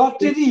you forgot,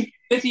 did he?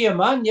 Didi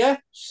Hamann, yeah.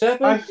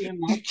 7.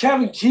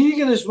 Kevin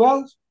Keegan as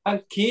well.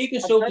 And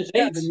Keegan, so there's 8.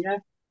 Kevin, yeah.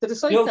 Did I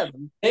say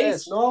Kevin? 8.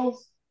 Yes. No,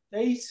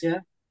 8. Yeah.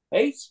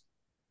 8.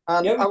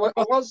 And yeah, I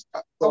was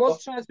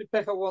trying to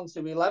pick a 1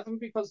 to 11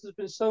 because there's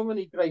been so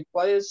many great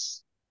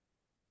players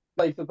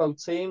play for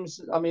both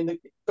teams. I mean, the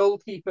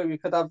goalkeeper, we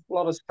could have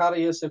Loris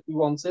Karius if we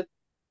wanted,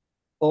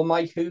 or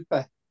Mike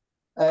Hooper.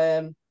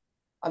 And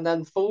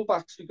then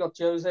fullbacks, we've got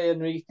Jose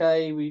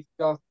Enrique, we've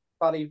got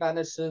Barry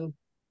Venison,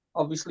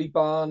 obviously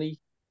Barney,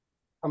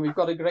 and we've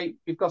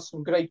got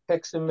some great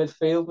picks in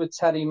midfield with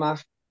Terry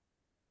Mack,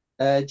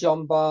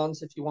 John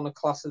Barnes, if you want to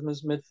class him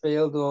as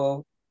midfield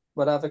or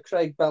whatever,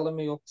 Craig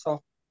Bellamy up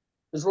top.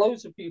 there's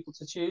loads of people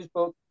to choose,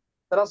 but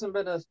there hasn't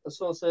been a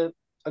sort of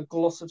a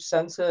glut of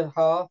centre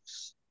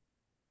halves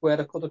where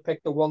I could have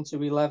picked a 1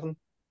 to 11.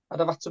 I'd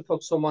have had to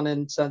put someone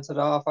in centre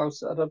half.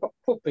 I'd have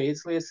put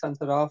Beardsley as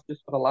centre half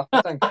just for a laugh,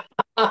 I think.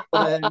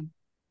 But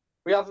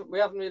we haven't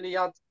really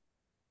had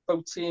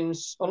both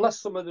teams,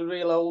 unless some of the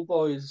real old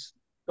boys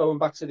going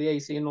back to the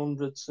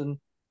 1800s, and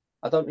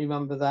I don't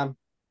remember them.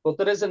 But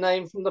there is a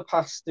name from the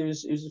past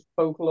who's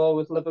folklore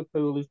with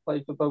Liverpool, who's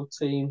played for both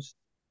teams,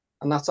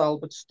 and that's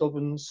Albert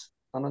Stubbins.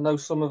 And I know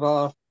some of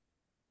our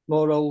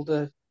more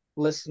older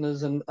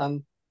listeners and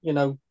you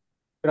know,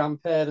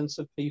 grandparents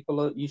of people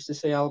that used to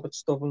see Albert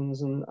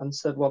Stubbins and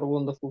said what a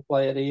wonderful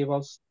player he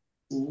was.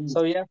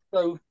 So yeah,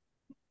 so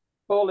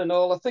all in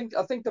all, I think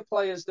the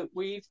players that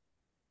we've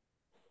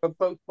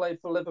both played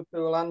for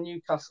Liverpool and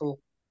Newcastle,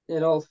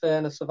 in all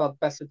fairness, have had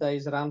better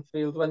days at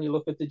Anfield. When you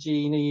look at the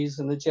Genies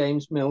and the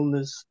James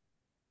Milners,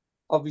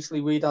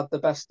 obviously we'd had the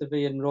best of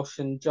Ian Rush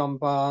and John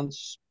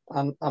Barnes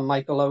and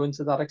Michael Owen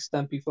to that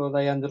extent before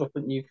they ended up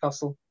at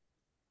Newcastle.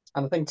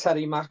 And I think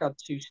Terry Mack had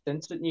 2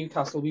 stints at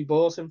Newcastle. We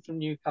bought him from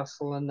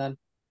Newcastle, and then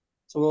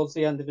towards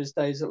the end of his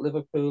days at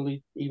Liverpool,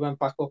 he went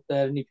back up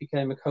there and he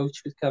became a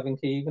coach with Kevin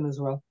Keegan as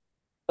well.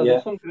 So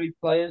there's some great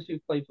players who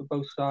played for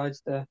both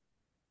sides there.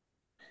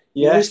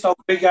 You missed on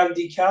big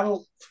Andy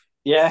Carroll.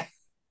 Yeah.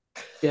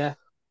 Yeah.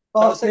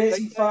 Oh,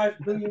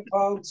 £35 million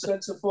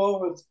centre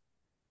forward.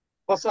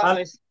 What's that,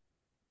 mate?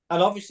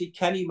 And obviously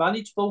Kenny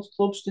managed both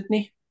clubs, didn't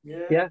he?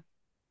 Yeah.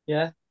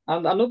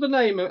 And another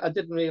name I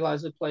didn't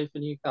realise had played for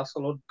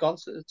Newcastle or gone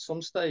to at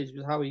some stage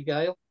was Howie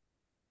Gale.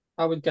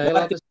 Howard Gale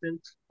had a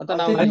stint. I don't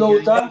know. I didn't know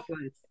that.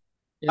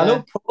 I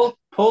know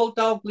Paul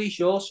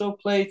Dalglish also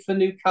played for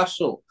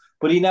Newcastle,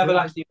 but he never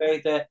actually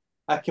made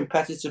a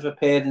competitive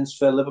appearance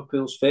for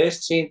Liverpool's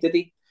first team, did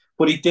he?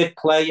 But he did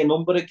play a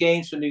number of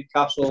games for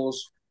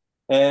Newcastle's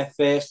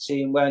first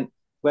team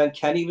when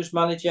Kenny was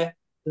manager.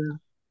 Yeah.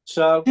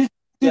 So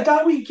did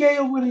Howie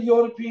Gale win a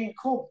European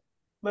Cup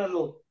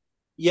medal?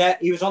 Yeah,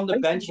 he was on the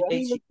bench in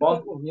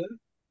 81.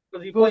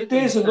 But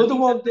there's another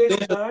one.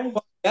 There's 9.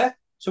 Yeah,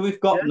 so we've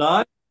got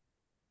 9.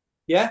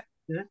 Yeah.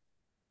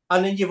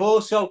 And then you've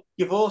also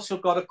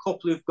got a couple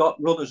who've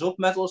got runners-up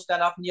medals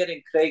then, haven't you?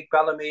 In Craig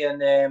Bellamy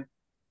and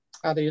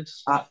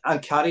Karius.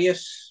 And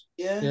Karius.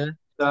 Yeah.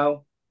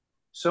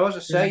 So as I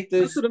say,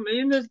 there's... That's what I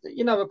mean. There's,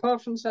 you know,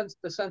 apart from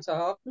the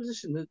centre-half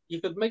position,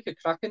 you could make a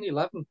cracking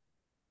 11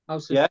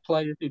 out of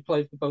players who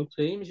played for both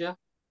teams, yeah.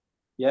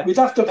 We'd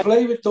have to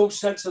play with those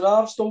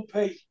centre-halves, don't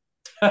pay.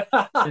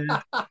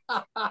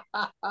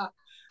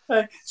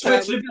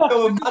 Switzerland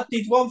going mad,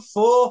 they'd won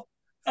 4.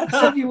 I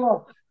tell you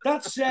what,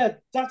 that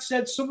said,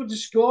 some of the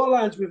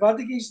scorelines we've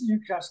had against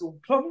Newcastle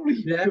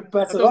probably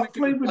better off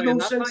playing with no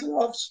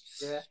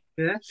centre-halves.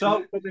 Yeah.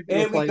 So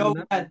here we go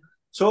then.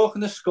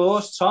 Talking the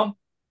scores, Tom,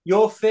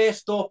 you're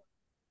first up.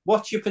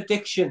 What's your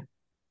prediction?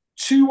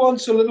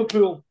 2-1 to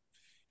Liverpool.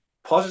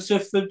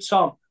 Positive from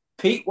Tom.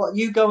 Pete, what are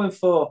you going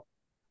for?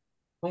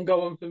 I'm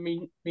going for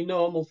me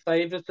normal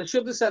favourites. I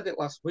should have said it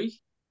last week,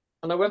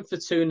 and I went for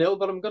 2-0,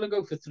 but I'm going to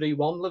go for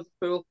 3-1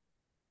 Liverpool.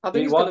 I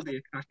think it's going to be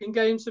a cracking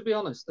game, to be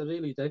honest. I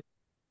really do.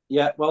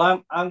 Yeah,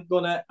 well, I'm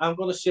gonna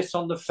sit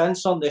on the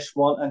fence on this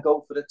one and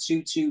go for the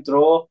 2-2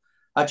 draw.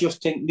 I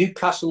just think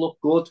Newcastle look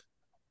good,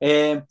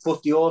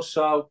 but they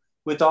also,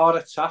 with our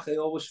attack, I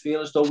always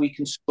feel as though we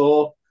can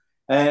score.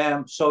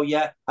 So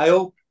yeah, I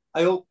hope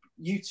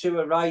you two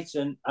are right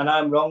and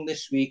I'm wrong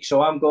this week.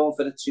 So I'm going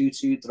for the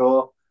 2-2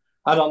 draw.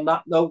 And on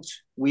that note,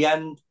 we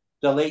end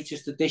the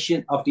latest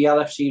edition of the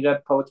LFC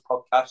Red Poets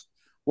podcast.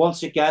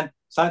 Once again,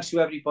 thanks to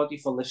everybody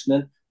for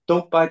listening.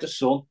 Don't buy the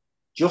sun.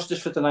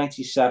 Justice for the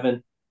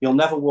 97. You'll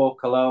never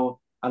walk alone.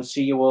 And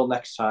see you all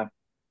next time.